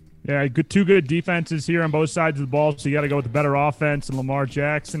 Yeah, two good defenses here on both sides of the ball, so you got to go with the better offense and Lamar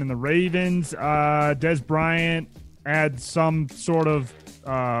Jackson and the Ravens. Dez Bryant adds some sort of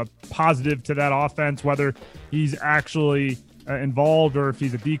positive to that offense, whether he's actually involved or if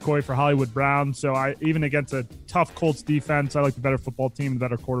he's a decoy for Hollywood Brown. So even against a tough Colts defense, I like the better football team, the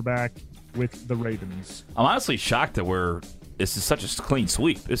better quarterback with the Ravens. I'm honestly shocked that this is such a clean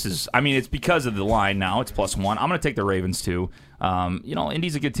sweep. It's because of the line now. It's +1. I'm going to take the Ravens too.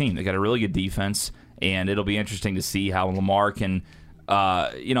 Indy's a good team. They got a really good defense, and it'll be interesting to see how Lamar can,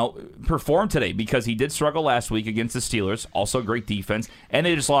 perform today because he did struggle last week against the Steelers. Also, great defense, and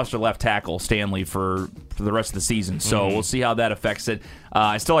they just lost their left tackle Stanley for the rest of the season. So we'll see how that affects it.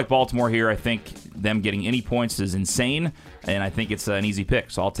 I still like Baltimore here. I think them getting any points is insane, and I think it's an easy pick.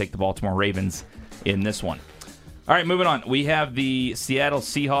 So I'll take the Baltimore Ravens in this one. All right, moving on. We have the Seattle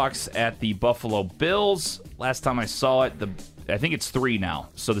Seahawks at the Buffalo Bills. Last time I saw it, I think it's 3 now.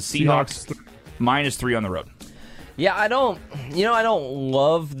 So the Seahawks -3 on the road. Yeah, I don't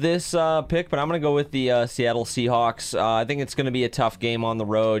love this pick, but I'm going to go with the Seattle Seahawks. I think it's going to be a tough game on the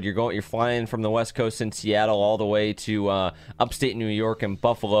road. You're flying from the West Coast in Seattle all the way to upstate New York and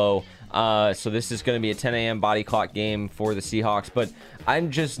Buffalo. So this is going to be a 10 a.m. body clock game for the Seahawks, but I'm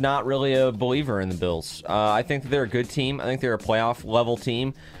just not really a believer in the Bills. I think that they're a good team. I think they're a playoff level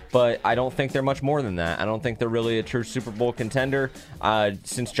team, but I don't think they're much more than that. I don't think they're really a true Super Bowl contender.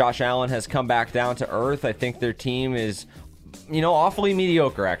 Since Josh Allen has come back down to earth, I think their team is, awfully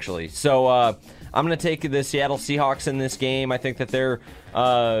mediocre, actually. So I'm going to take the Seattle Seahawks in this game. I think that they're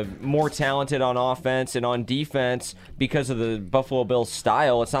more talented on offense and on defense because of the Buffalo Bills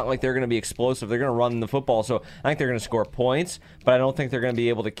style. It's not like they're going to be explosive. They're going to run the football, so I think they're going to score points, but I don't think they're going to be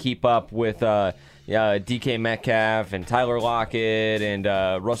able to keep up with DK Metcalf and Tyler Lockett and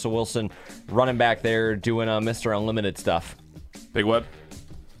Russell Wilson running back there doing Mr. Unlimited stuff. Big Web?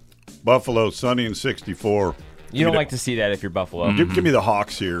 Buffalo, sunny and 64. You don't like to see that if you're Buffalo. Give me the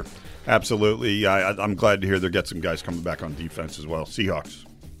Hawks here. Absolutely. I'm glad to hear they get some guys coming back on defense as well. Seahawks.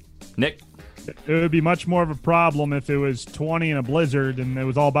 Nick? It would be much more of a problem if it was 20 in a blizzard and it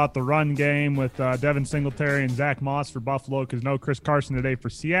was all about the run game with Devin Singletary and Zach Moss for Buffalo, because no Chris Carson today for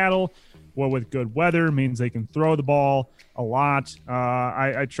Seattle. Well, with good weather means they can throw the ball a lot.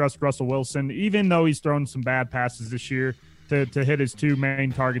 I trust Russell Wilson, even though he's thrown some bad passes this year, to hit his two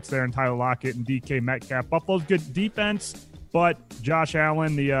main targets there in Tyler Lockett and DK Metcalf. Buffalo's good defense, but Josh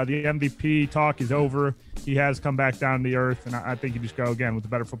Allen, the MVP talk is over. He has come back down to the earth, and I think you just go again with the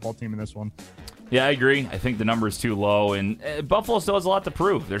better football team in this one. Yeah, I agree. I think the number is too low, and Buffalo still has a lot to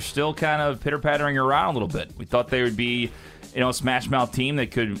prove. They're still kind of pitter-pattering around a little bit. We thought they would be, a smash-mouth team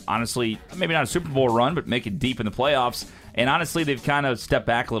that could honestly, maybe not a Super Bowl run, but make it deep in the playoffs. And honestly, they've kind of stepped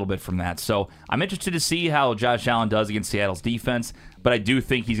back a little bit from that. So I'm interested to see how Josh Allen does against Seattle's defense, but I do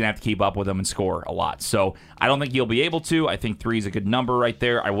think he's going to have to keep up with them and score a lot. So I don't think he'll be able to. I think 3 is a good number right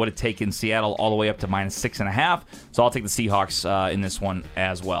there. I would have taken Seattle all the way up to -6.5. So I'll take the Seahawks in this one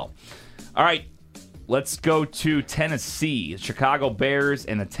as well. All right, let's go to Tennessee. The Chicago Bears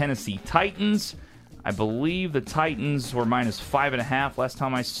and the Tennessee Titans. I believe the Titans were -5.5 last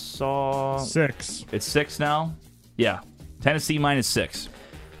time I saw. 6. It's 6 now? Yeah. Tennessee -6.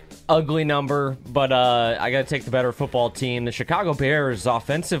 Ugly number, but I got to take the better football team. The Chicago Bears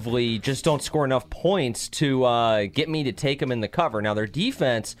offensively just don't score enough points to get me to take them in the cover. Now, their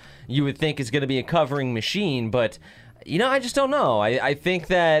defense, you would think, is going to be a covering machine, but I just don't know. I think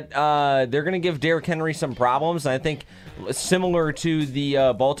that they're going to give Derrick Henry some problems. I think similar to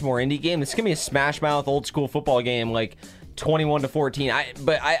the Baltimore-Indy game, it's going to be a smash-mouth, old-school football game, like 21-14.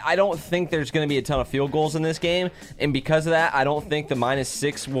 But I don't think there's going to be a ton of field goals in this game, and because of that, I don't think the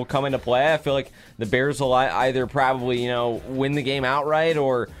 -6 will come into play. I feel like the Bears will either probably win the game outright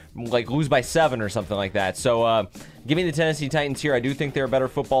or like lose by 7 or something like that. So give me the Tennessee Titans here. I do think they're a better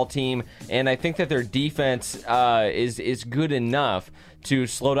football team, and I think that their defense is good enough to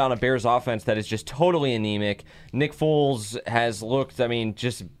slow down a Bears offense that is just totally anemic. Nick Foles has looked,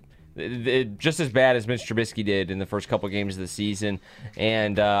 just as bad as Mitch Trubisky did in the first couple games of the season,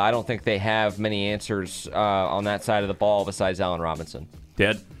 and I don't think they have many answers on that side of the ball besides Allen Robinson.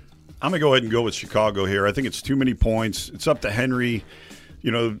 Dad? I'm going to go ahead and go with Chicago here. I think it's too many points. It's up to Henry.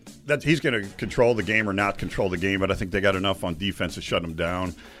 That he's going to control the game or not control the game, but I think they got enough on defense to shut him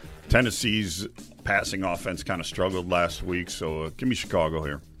down. Tennessee's passing offense kind of struggled last week, so give me Chicago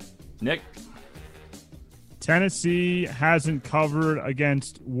here. Nick? Tennessee hasn't covered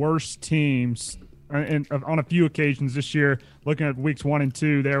against worse teams on a few occasions this year. Looking at weeks 1 and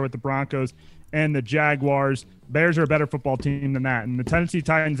 2 there with the Broncos and the Jaguars, Bears are a better football team than that. And the Tennessee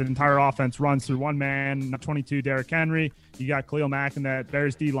Titans' entire offense runs through one man, 22, Derrick Henry. You got Khalil Mack in that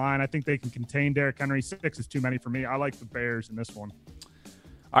Bears D-line. I think they can contain Derrick Henry. 6 is too many for me. I like the Bears in this one.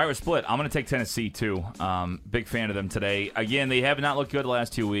 All right, we're split. I'm going to take Tennessee, too. Big fan of them today. Again, they have not looked good the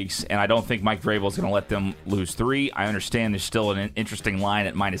last 2 weeks, and I don't think Mike Vrabel is going to let them lose 3. I understand there's still an interesting line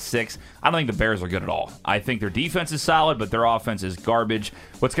at -6. I don't think the Bears are good at all. I think their defense is solid, but their offense is garbage.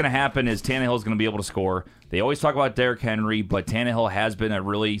 What's going to happen is Tannehill is going to be able to score. They always talk about Derrick Henry, but Tannehill has been a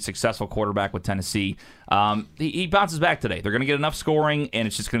really successful quarterback with Tennessee. He bounces back today. They're going to get enough scoring, and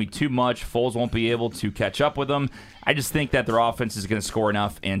it's just going to be too much. Foles won't be able to catch up with them. I just think that their offense is going to score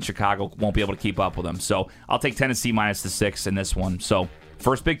enough, and Chicago won't be able to keep up with them. So I'll take Tennessee -6 in this one. So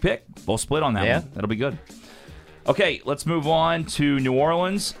first big pick. We'll split on that one. That'll be good. Okay, let's move on to New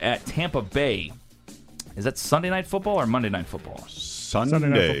Orleans at Tampa Bay. Is that Sunday Night Football or Monday Night Football? Sunday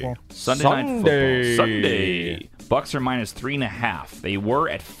Night Football. Sunday Night Football. Sunday. Bucks are -3.5. They were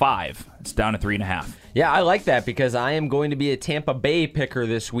at 5 It's down to 3.5. Yeah, I like that because I am going to be a Tampa Bay picker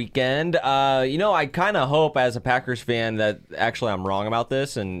this weekend. I kind of hope as a Packers fan that actually I'm wrong about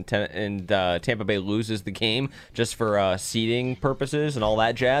this and Tampa Bay loses the game just for seeding purposes and all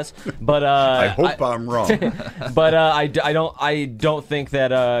that jazz. But I hope I'm wrong. But I don't think that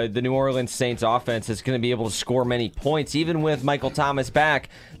the New Orleans Saints offense is going to be able to score many points, even with Michael Thomas back.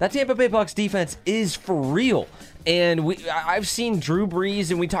 That Tampa Bay Bucs defense is for real. And I've seen Drew Brees,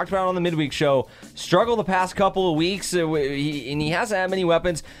 and we talked about it on the midweek show, struggle the past couple of weeks, and he hasn't had many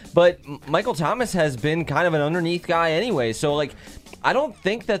weapons, but Michael Thomas has been kind of an underneath guy anyway. So, I don't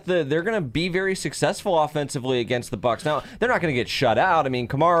think that they're going to be very successful offensively against the Bucs. Now, they're not going to get shut out. I mean,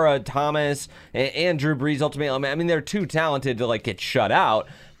 Kamara, Thomas, and Drew Brees ultimately, I mean, they're too talented to get shut out.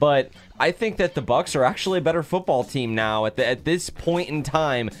 But I think that the Bucs are actually a better football team now at this point in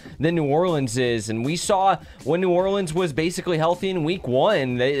time than New Orleans is. And we saw when New Orleans was basically healthy in week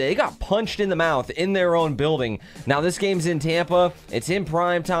 1, they got punched in the mouth in their own building. Now this game's in Tampa. It's in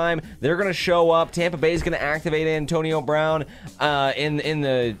prime time. They're going to show up. Tampa Bay is going to activate Antonio Brown. In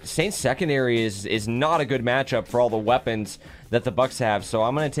the Saints secondary is not a good matchup for all the weapons that the Bucs have. So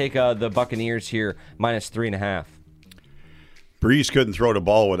I'm going to take the Buccaneers here -3.5. Breeze couldn't throw the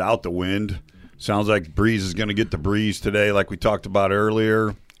ball without the wind. Sounds like Breeze is going to get the breeze today, like we talked about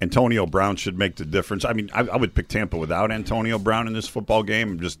earlier. Antonio Brown should make the difference. I mean, I would pick Tampa without Antonio Brown in this football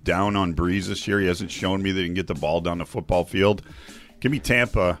game. I'm just down on Breeze this year. He hasn't shown me that he can get the ball down the football field. Give me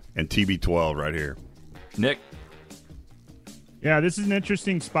Tampa and TB12 right here. Nick? Yeah, this is an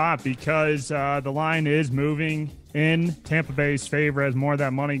interesting spot because the line is moving in Tampa Bay's favor as more of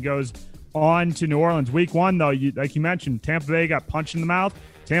that money goes on to New Orleans. Week 1, though, like you mentioned, Tampa Bay got punched in the mouth.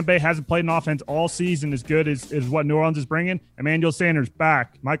 Tampa Bay hasn't played an offense all season as good as what New Orleans is bringing. Emmanuel Sanders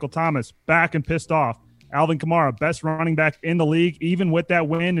back. Michael Thomas back and pissed off. Alvin Kamara, best running back in the league, even with that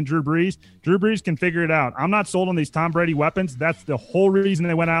win, and Drew Brees. Drew Brees can figure it out. I'm not sold on these Tom Brady weapons. That's the whole reason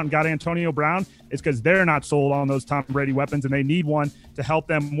they went out and got Antonio Brown, is because they're not sold on those Tom Brady weapons, and they need one to help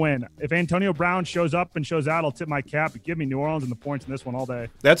them win. If Antonio Brown shows up and shows out, I'll tip my cap. But give me New Orleans and the points in this one all day.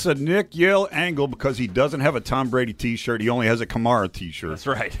 That's a Nick Yale angle because he doesn't have a Tom Brady T-shirt. He only has a Kamara T-shirt. That's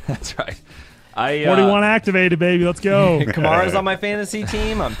right. That's right. 41 activated, baby. Let's go. Kamara's on my fantasy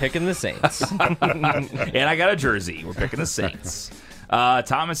team. I'm picking the Saints. And I got a jersey. We're picking the Saints.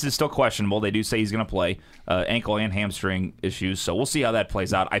 Thomas is still questionable. They do say he's going to play ankle and hamstring issues, so we'll see how that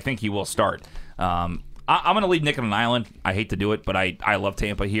plays out. I think he will start. I'm going to leave Nick on an island. I hate to do it, but I love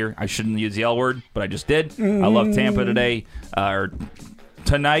Tampa here. I shouldn't use the L word, but I just did. I love Tampa today, or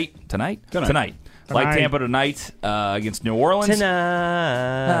tonight. Like Tampa tonight against New Orleans. Tonight,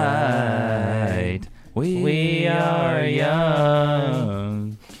 we are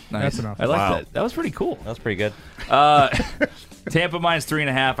young. Nice. That's enough. I like Wow. that. That was pretty cool. that's pretty good. Tampa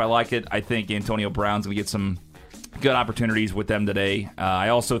 -3.5. I like it. I think Antonio Brown's going to get some good opportunities with them today. I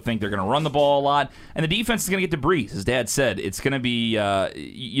also think they're going to run the ball a lot, and the defense is going to get to Breeze. As Dad said, it's going to be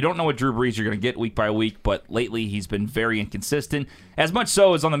you don't know what Drew Brees you're going to get week by week, but lately he's been very inconsistent. As much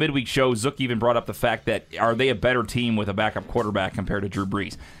so as on the midweek show, Zook even brought up the fact that are they a better team with a backup quarterback compared to Drew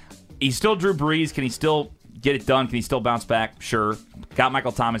Brees? He's still Drew Brees. Can he still get it done? Can he still bounce back? Sure. Got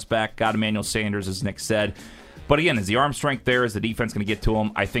Michael Thomas back. Got Emmanuel Sanders, as Nick said. But again, is the arm strength there? Is the defense going to get to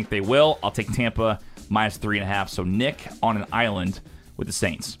him? I think they will. I'll take Tampa -3.5. So Nick on an island with the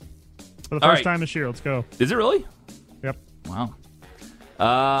Saints. For the All first right. time this year, let's go. Is it really? Yep. Wow.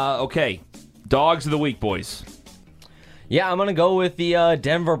 Okay. Dogs of the week, boys. Yeah, I'm going to go with the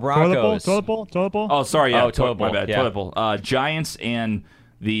Denver Broncos. Toilet bowl? Oh, sorry. Yeah, toilet bowl, my bad. yeah. Toilet bowl. Giants and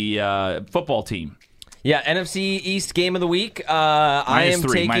the football team. Yeah, NFC East game of the week. I am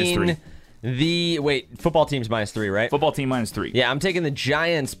 -3, taking football team's -3, right? Football team -3. Yeah, I'm taking the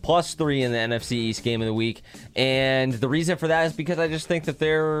Giants +3 in the NFC East game of the week. And the reason for that is because I just think that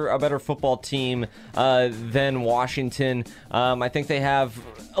they're a better football team than Washington. I think they have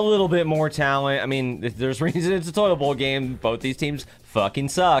a little bit more talent. I mean, there's reason it's a toilet bowl game. Both these teams fucking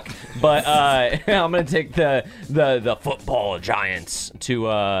suck. But I'm going to take the football Giants to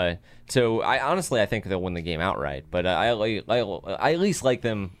I honestly think they'll win the game outright. But I at least like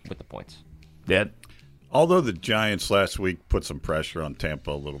them with the points. Dad? Although the Giants last week put some pressure on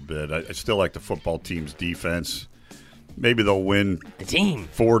Tampa a little bit, I still like the football team's defense. Maybe they'll win The team.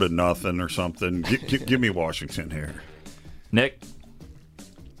 4-0 or something. Give me Washington here. Nick?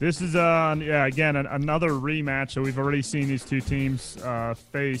 This is again another rematch. So we've already seen these two teams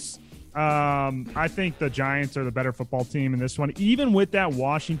face. I think the Giants are the better football team in this one, even with that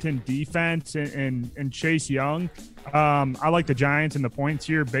Washington defense and Chase Young. I like the Giants and the points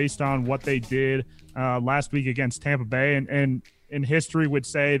here based on what they did last week against Tampa Bay, and in history would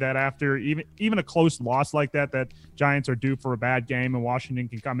say that after even a close loss like that Giants are due for a bad game and Washington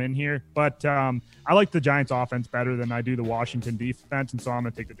can come in here. But I like the Giants offense better than I do the Washington defense, and so I'm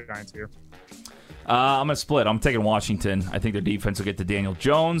going to take the Giants here. I'm going to split. I'm taking Washington. I think their defense will get to Daniel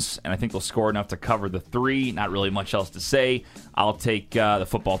Jones, and I think they'll score enough to cover the 3. Not really much else to say. I'll take the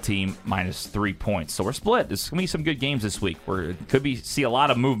football team minus 3 points. So we're split. There's going to be some good games this week. See a lot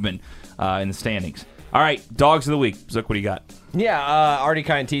of movement in the standings. All right, dogs of the week. Zook, what do you got? Yeah, already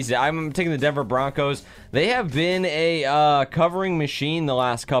kind of teased it. I'm taking the Denver Broncos. They have been a covering machine the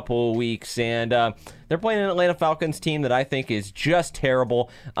last couple of weeks, and they're playing an Atlanta Falcons team that I think is just terrible.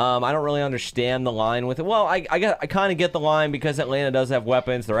 I don't really understand the line with it. Well, I kind of get the line because Atlanta does have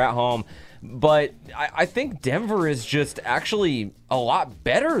weapons. They're at home. But I think Denver is just actually a lot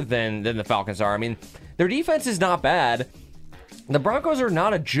better than the Falcons are. I mean, their defense is not bad. The Broncos are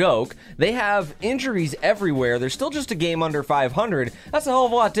not a joke. They have injuries everywhere. They're still just a game under 500. That's a hell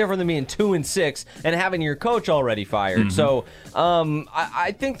of a lot different than being 2-6 and having your coach already fired. So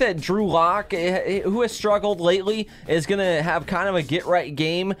I think that Drew Lock, who has struggled lately, is going to have kind of a get-right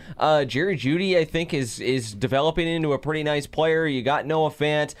game. Jerry Jeudy, I think, is developing into a pretty nice player. You got Noah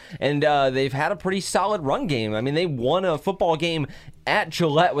Fant, and they've had a pretty solid run game. I mean, they won a football game at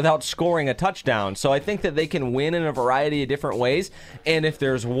Gillette without scoring a touchdown. So I think that they can win in a variety of different ways. And if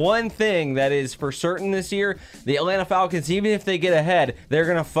there's one thing that is for certain this year, the Atlanta Falcons, even if they get ahead, they're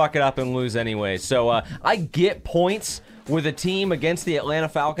going to fuck it up and lose anyway. So I get points with a team against the Atlanta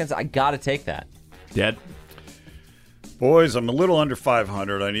Falcons. I got to take that. Dead. Boys, I'm a little under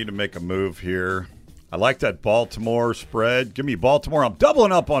 500. I need to make a move here. I like that Baltimore spread. Give me Baltimore. I'm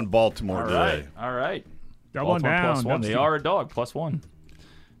doubling up on Baltimore today. All right. Doubling Baltimore down. +1. They are a dog, +1.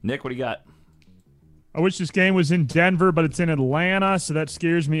 Nick, what do you got? I wish this game was in Denver, but it's in Atlanta, so that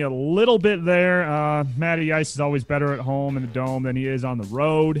scares me a little bit there. Matty Ice is always better at home in the Dome than he is on the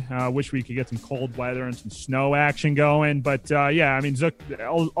road. Wish we could get some cold weather and some snow action going. But, yeah, I mean, Zook,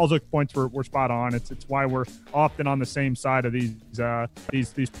 all Zook points were spot on. It's why we're often on the same side of these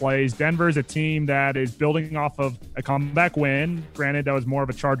plays. Denver is a team that is building off of a comeback win. Granted, that was more of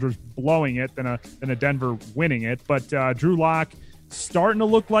a Chargers blowing it than a Denver winning it. But Drew Lock starting to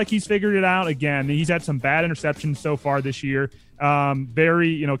look like he's figured it out again. He's had some bad interceptions so far this year.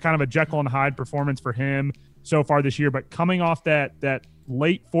 Very, kind of a Jekyll and Hyde performance for him so far this year. But coming off that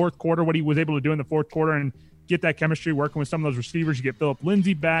late fourth quarter, what he was able to do in the fourth quarter and get that chemistry working with some of those receivers, you get Phillip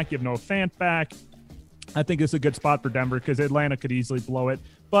Lindsay back, you have Noah Fant back. I think it's a good spot for Denver because Atlanta could easily blow it.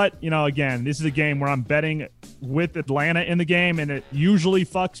 But, again, this is a game where I'm betting with Atlanta in the game, and it usually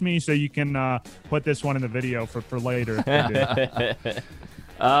fucks me, so you can put this one in the video for later.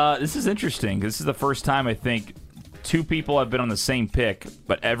 This is interesting. This is the first time I think two people have been on the same pick,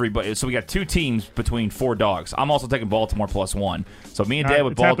 but everybody. So we got two teams between 4 dogs. I'm also taking Baltimore +1. So me and Dad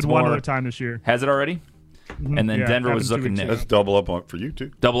with it's happened Baltimore. one other time this year. Has it already? And then Yeah, Denver was happened 2 Zook and weeks Nick. ago. Let's double up on for you too.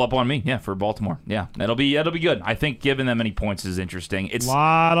 Double up on me, yeah, for Baltimore. Yeah, that'll be good. I think giving them any points is interesting. It's A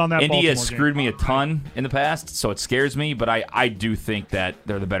lot on that Indy Baltimore has screwed me a ton in the past, so it scares me. But I do think that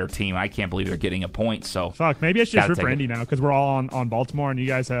they're the better team. I can't believe they're getting a point. So Fuck, maybe I should just Gotta root take for it. Indy now because we're all on Baltimore and you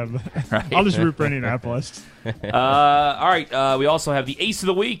guys have. Right. I'll just root for Indianapolis. all right, we also have the Ace of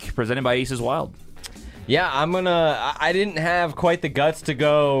the Week presented by Aces Wild. Yeah, I didn't have quite the guts to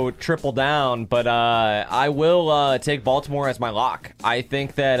go triple down, but I will take Baltimore as my lock. I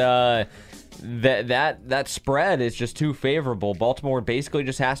think that that spread is just too favorable. Baltimore basically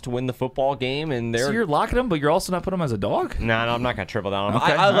just has to win the football game, and So you're locking them, but you're also not putting them as a dog? No, I'm not gonna triple down.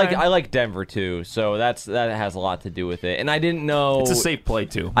 Okay, I like all right. I like Denver too, so that has a lot to do with it. And I didn't know It's a safe play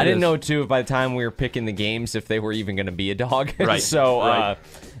too. I It didn't is. know too by the time we were picking the games if they were even going to be a dog. Right, so right.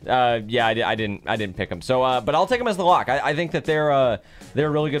 yeah, I didn't pick them. So but I'll take them as the lock. I think that they're a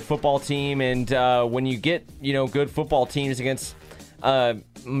really good football team, and when you get good football teams against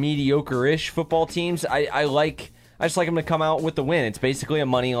mediocre-ish football teams, I just like them to come out with the win. It's basically a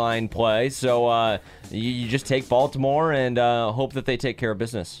money line play. So you just take Baltimore and hope that they take care of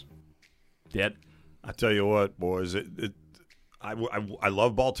business. Dead. I tell you what, boys, I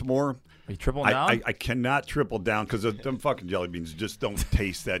love Baltimore. Are you tripling down? I cannot triple down because them fucking jelly beans just don't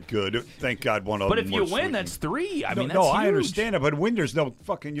taste that good. Thank God one of but them. if you was win, sweetened. that's 3. I No, mean, that's no, I huge. understand it, but when there's no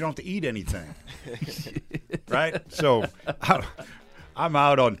fucking, you don't have to eat anything, right? So I'm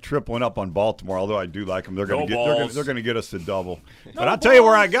out on tripling up on Baltimore. Although I do like them, they're going Go to Balls. they're going to get us to double. But I'll tell you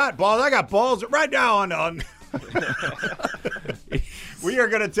where I got balls. I got balls right now on. We are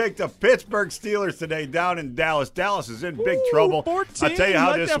going to take the Pittsburgh Steelers today down in Dallas. Dallas is in big trouble. 14. I'll tell you how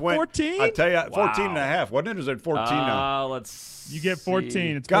You like this that went. 14? I'll tell you, 14 Wow. and a half. Wasn't it? Or is it 14 now? Let's You get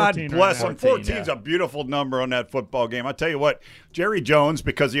 14. It's God 14 bless right him. now. 14's a beautiful number on that football game. I tell you what, Jerry Jones,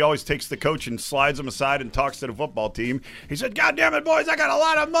 because he always takes the coach and slides him aside and talks to the football team, he said, God damn it, boys, I got a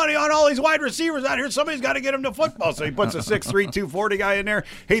lot of money on all these wide receivers out here. Somebody's got to get them to football. So he puts a 6'3", 240 guy in there.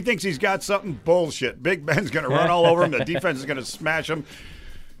 He thinks he's got something. Bullshit. Big Ben's going to run all over him. The defense is going to smash him.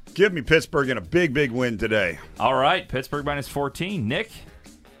 Give me Pittsburgh in a big, big win today. All right, Pittsburgh minus 14. Nick?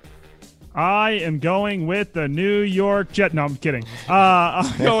 I am going with the New York Jet. No, I'm kidding. I'll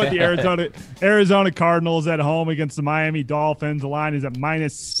go with the Arizona Cardinals at home against the Miami Dolphins. The line is at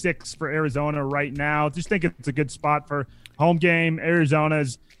 -6 for Arizona right now. Just think it's a good spot for home game.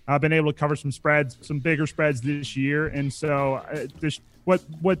 Arizona's been able to cover some spreads, some bigger spreads this year, and so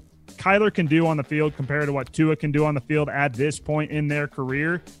what Kyler can do on the field compared to what Tua can do on the field at this point in their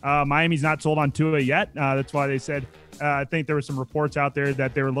career. Miami's not sold on Tua yet. That's why they said. I think there were some reports out there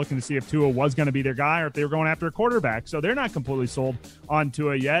that they were looking to see if Tua was going to be their guy or if they were going after a quarterback. So they're not completely sold on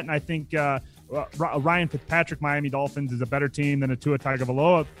Tua yet. And I think Ryan Fitzpatrick, Miami Dolphins, is a better team than a Tua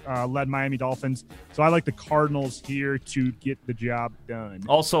Tagovailoa led Miami Dolphins. So I like the Cardinals here to get the job done.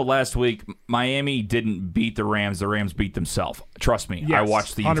 Also, last week, Miami didn't beat the Rams. The Rams beat themselves. Trust me, Yes, I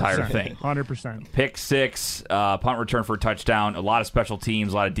watched the entire thing. 100%. Pick 6, punt return for a touchdown, a lot of special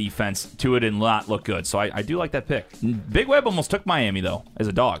teams, a lot of defense. Tua did not look good, so I do like that pick. Big Web almost took Miami, though, as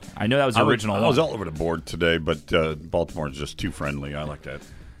a dog. I know that was the original I was one. all over the board today, but Baltimore is just too friendly. I like that.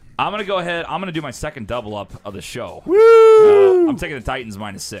 I'm going to go ahead. I'm going to do my second double up of the show. Woo! I'm taking the Titans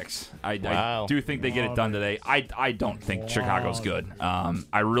 -6. I do think they get it done today. I don't think Chicago's good.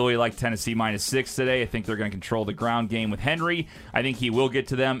 I really like Tennessee -6 today. I think they're going to control the ground game with Henry. I think he will get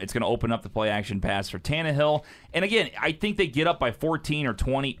to them. It's going to open up the play action pass for Tannehill. And again, I think they get up by 14 or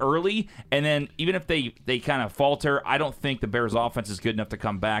 20 early, and then even if they kind of falter, I don't think the Bears' offense is good enough to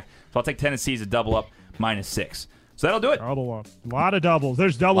come back. So I'll take Tennessee as a double up -6. So that'll do it. Double up. A lot of doubles.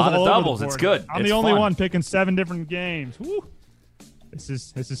 There's doubles A lot all of over doubles. the board. It's good. I'm It's the only fun. one picking 7 different games. Woo. This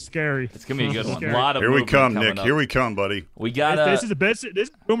is scary. It's going to be a good one. Scary. A lot of Here we movement come, coming Nick. up. Here we come, buddy. We got This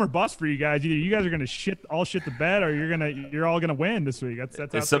is boom or bust for you guys. Either you guys are gonna shit the bed, or you're all gonna win this week. That's how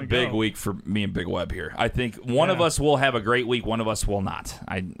it's a gonna big go. week for me and Big Web here. I think one of us will have a great week. One of us will not.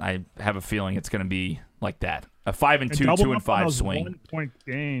 I have a feeling it's going to be like that. A 5-2, double 2-5 up on those swing. 1-point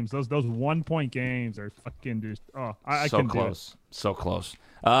games. Those 1-point games are fucking just. Oh, I So couldn't close. So close.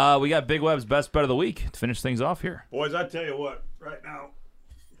 We got Big Web's best bet of the week to finish things off here. Boys, I tell you what, right now,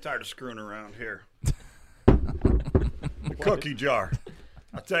 I'm tired of screwing around here. The cookie jar.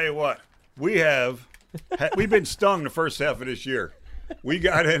 I tell you what, we've been stung the first half of this year. We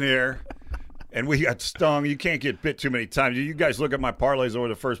got in here and we got stung. You can't get bit too many times. You guys look at my parlays over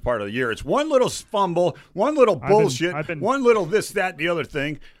the first part of the year. It's one little fumble, one little bullshit, one little this, that, and the other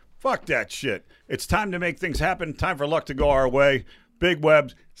thing. Fuck that shit. It's time to make things happen. Time for luck to go our way. Big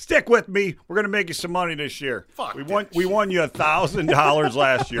Webs, stick with me. We're going to make you some money this year. We won you $1,000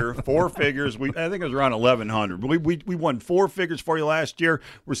 last year, 4 figures. I think it was around $1,100. We won 4 figures for you last year.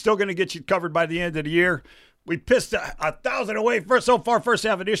 We're still going to get you covered by the end of the year. We pissed 1,000 away so far first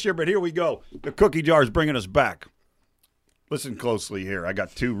half of this year, but here we go. The cookie jar is bringing us back. Listen closely here. I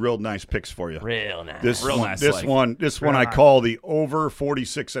got 2 real nice picks for you. Real nice. This nice. one I call the over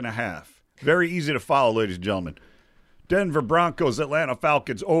 46.5. Very easy to follow, ladies and gentlemen. Denver Broncos, Atlanta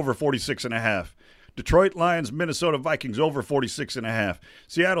Falcons, over 46.5. Detroit Lions, Minnesota Vikings, over 46.5.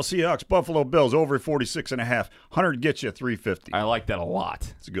 Seattle Seahawks, Buffalo Bills, over 46.5. 100 gets you $350. I like that a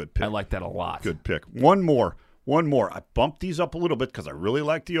lot. It's a good pick. I like that a lot. Good pick. One more. I bumped these up a little bit because I really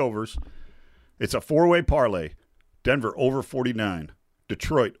like the overs. It's a 4-way parlay. Denver, over 49.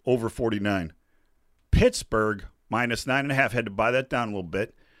 Detroit, over 49. Pittsburgh, -9.5. Had to buy that down a little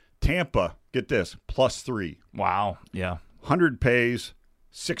bit. Tampa, get this, +3. Wow. Yeah. 100 pays,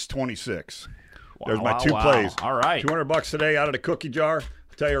 626. There's my Wow, 2 wow. plays. All right. $200 today out of the cookie jar.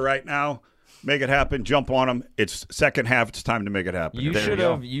 I'll tell you right now, make it happen. Jump on them. It's second half. It's time to make it happen.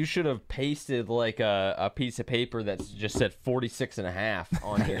 You should have pasted like a piece of paper that just said 46.5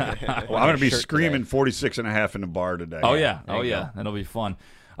 on here. Well, I'm going to be screaming 46.5 in the bar today. Oh, yeah. There you go. That'll be fun.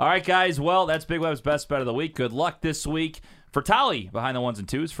 All right, guys. Well, that's Big Web's best bet of the week. Good luck this week. For Tally, behind the 1s and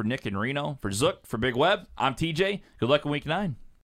 2s, for Nick and Reno, for Zook, for Big Web, I'm TJ. Good luck in week 9.